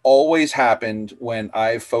has always happened when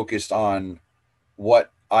I've focused on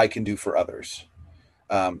what I can do for others.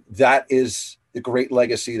 That is the great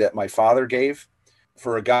legacy that my father gave.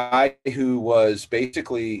 For a guy who was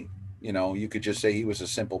basically, you could just say he was a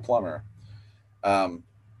simple plumber.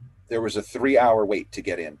 There was a 3-hour wait to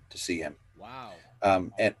get in to see him. Wow.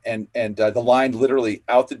 And the line literally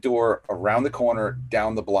out the door, around the corner,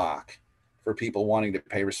 down the block, for people wanting to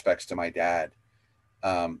pay respects to my dad.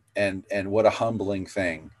 And what a humbling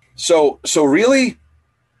thing. So really,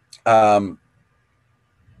 Right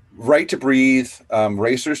to Breathe,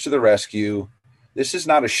 Racers to the Rescue. This is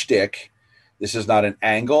not a shtick. This is not an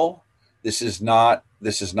angle. This is not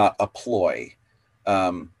a ploy.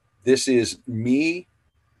 This is me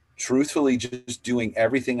truthfully just doing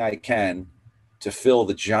everything I can to fill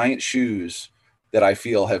the giant shoes that I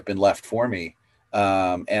feel have been left for me.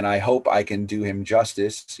 And I hope I can do him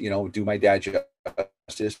justice, do my dad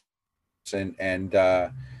justice, and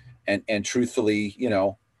truthfully,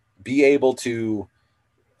 be able to,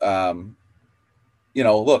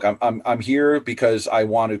 look, I'm here because I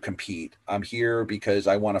want to compete. I'm here because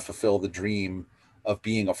I want to fulfill the dream of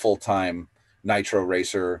being a full-time Nitro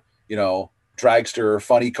racer, dragster,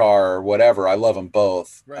 funny car, whatever. I love them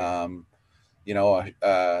both. Right.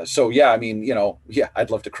 So yeah, I mean,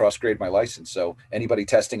 I'd love to cross grade my license. So anybody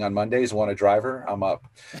testing on Mondays want a driver, I'm up.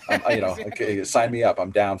 Okay, sign me up.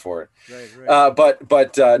 I'm down for it. Right.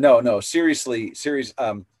 But no, seriously,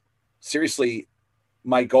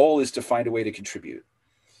 my goal is to find a way to contribute.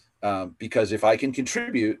 Because if I can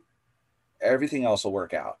contribute, everything else will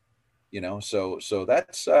work out, so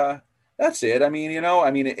that's it. I mean,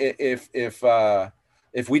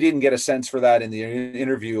 if we didn't get a sense for that in the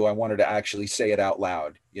interview, I wanted to actually say it out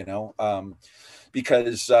loud,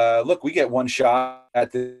 because look, we get one shot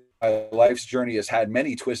at life's journey has had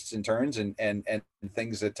many twists and turns, and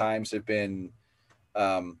things at times have been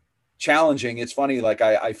challenging. It's funny, like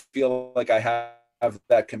I feel like I have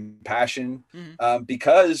that compassion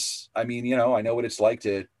because I mean, I know what it's like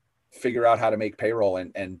to figure out how to make payroll,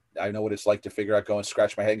 and I know what it's like to figure out, go and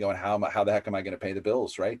scratch my head going, how the heck am I going to pay the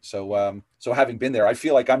bills? Right. So having been there, I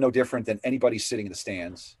feel like I'm no different than anybody sitting in the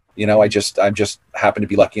stands. I just happen to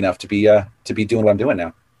be lucky enough to be doing what I'm doing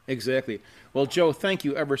now. Exactly. Well, Joe, thank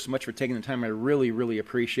you ever so much for taking the time. I really, really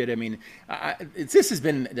appreciate it. I mean, this has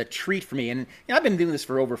been a treat for me, and I've been doing this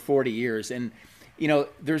for over 40 years, and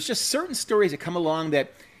there's just certain stories that come along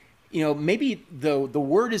that, maybe the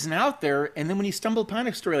word isn't out there, and then when you stumble upon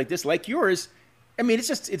a story like this, like yours, I mean,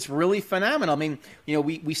 it's really phenomenal. I mean,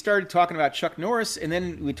 we started talking about Chuck Norris, and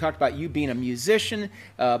then we talked about you being a musician,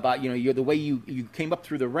 about the way you came up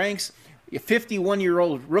through the ranks. A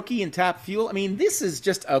 51-year-old rookie in Top Fuel. I mean, this is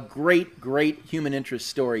just a great, great human interest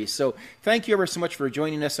story. So thank you ever so much for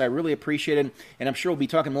joining us. I really appreciate it, and I'm sure we'll be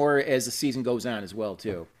talking more as the season goes on as well,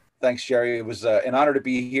 too. Thanks, Jerry. It was an honor to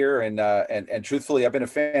be here, and truthfully, I've been a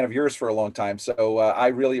fan of yours for a long time. So I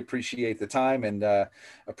really appreciate the time, and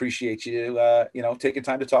appreciate you, taking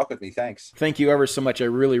time to talk with me. Thanks. Thank you ever so much. I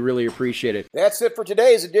really, really appreciate it. That's it for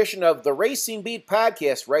today's edition of the Racing Beat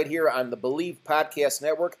Podcast right here on the Believe Podcast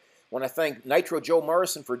Network. I want to thank Nitro Joe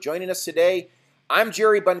Morrison for joining us today. I'm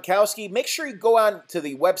Jerry Bunkowski. Make sure you go on to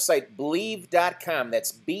the website Believe.com.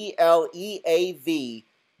 That's BLEAV.com.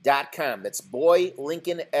 That's Boy,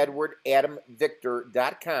 Lincoln, Edward, Adam,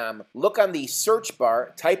 Victor.com. Look on the search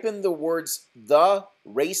bar, type in the words The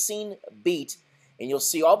Racing Beat, and you'll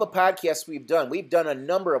see all the podcasts we've done. We've done a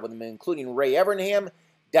number of them, including Ray Evernham,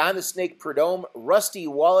 Don the Snake Prudhomme, Rusty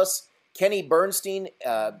Wallace, Kenny Bernstein,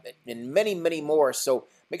 and many, many more. So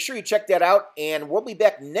make sure you check that out, and we'll be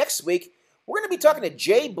back next week. We're going to be talking to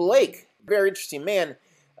Jay Blake, very interesting man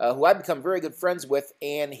who I've become very good friends with,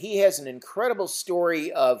 and he has an incredible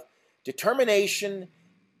story of determination,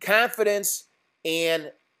 confidence,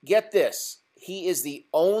 and get this, he is the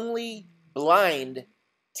only blind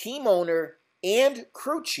team owner and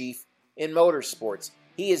crew chief in motorsports.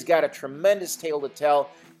 He has got a tremendous tale to tell,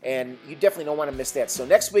 and you definitely don't want to miss that. So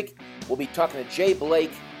next week, we'll be talking to Jay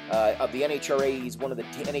Blake of the NHRA. He's one of the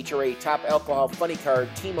NHRA top alcohol funny car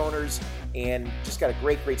team owners, and just got a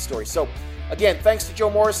great, great story. So again, thanks to Joe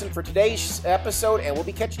Morrison for today's episode, and we'll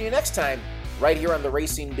be catching you next time right here on the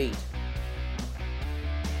Racing Beat.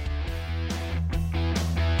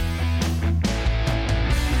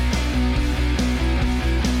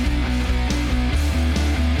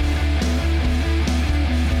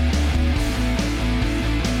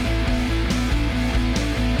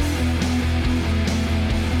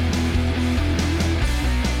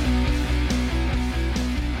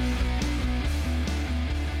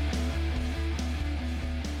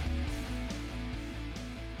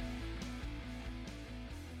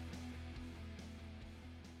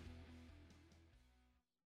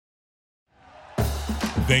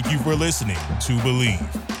 Thank you for listening to Believe.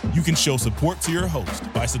 You can show support to your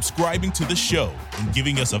host by subscribing to the show and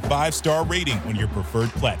giving us a 5-star rating on your preferred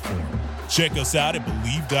platform. Check us out at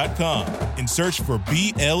Believe.com and search for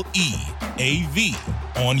BLEAV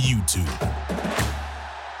on YouTube.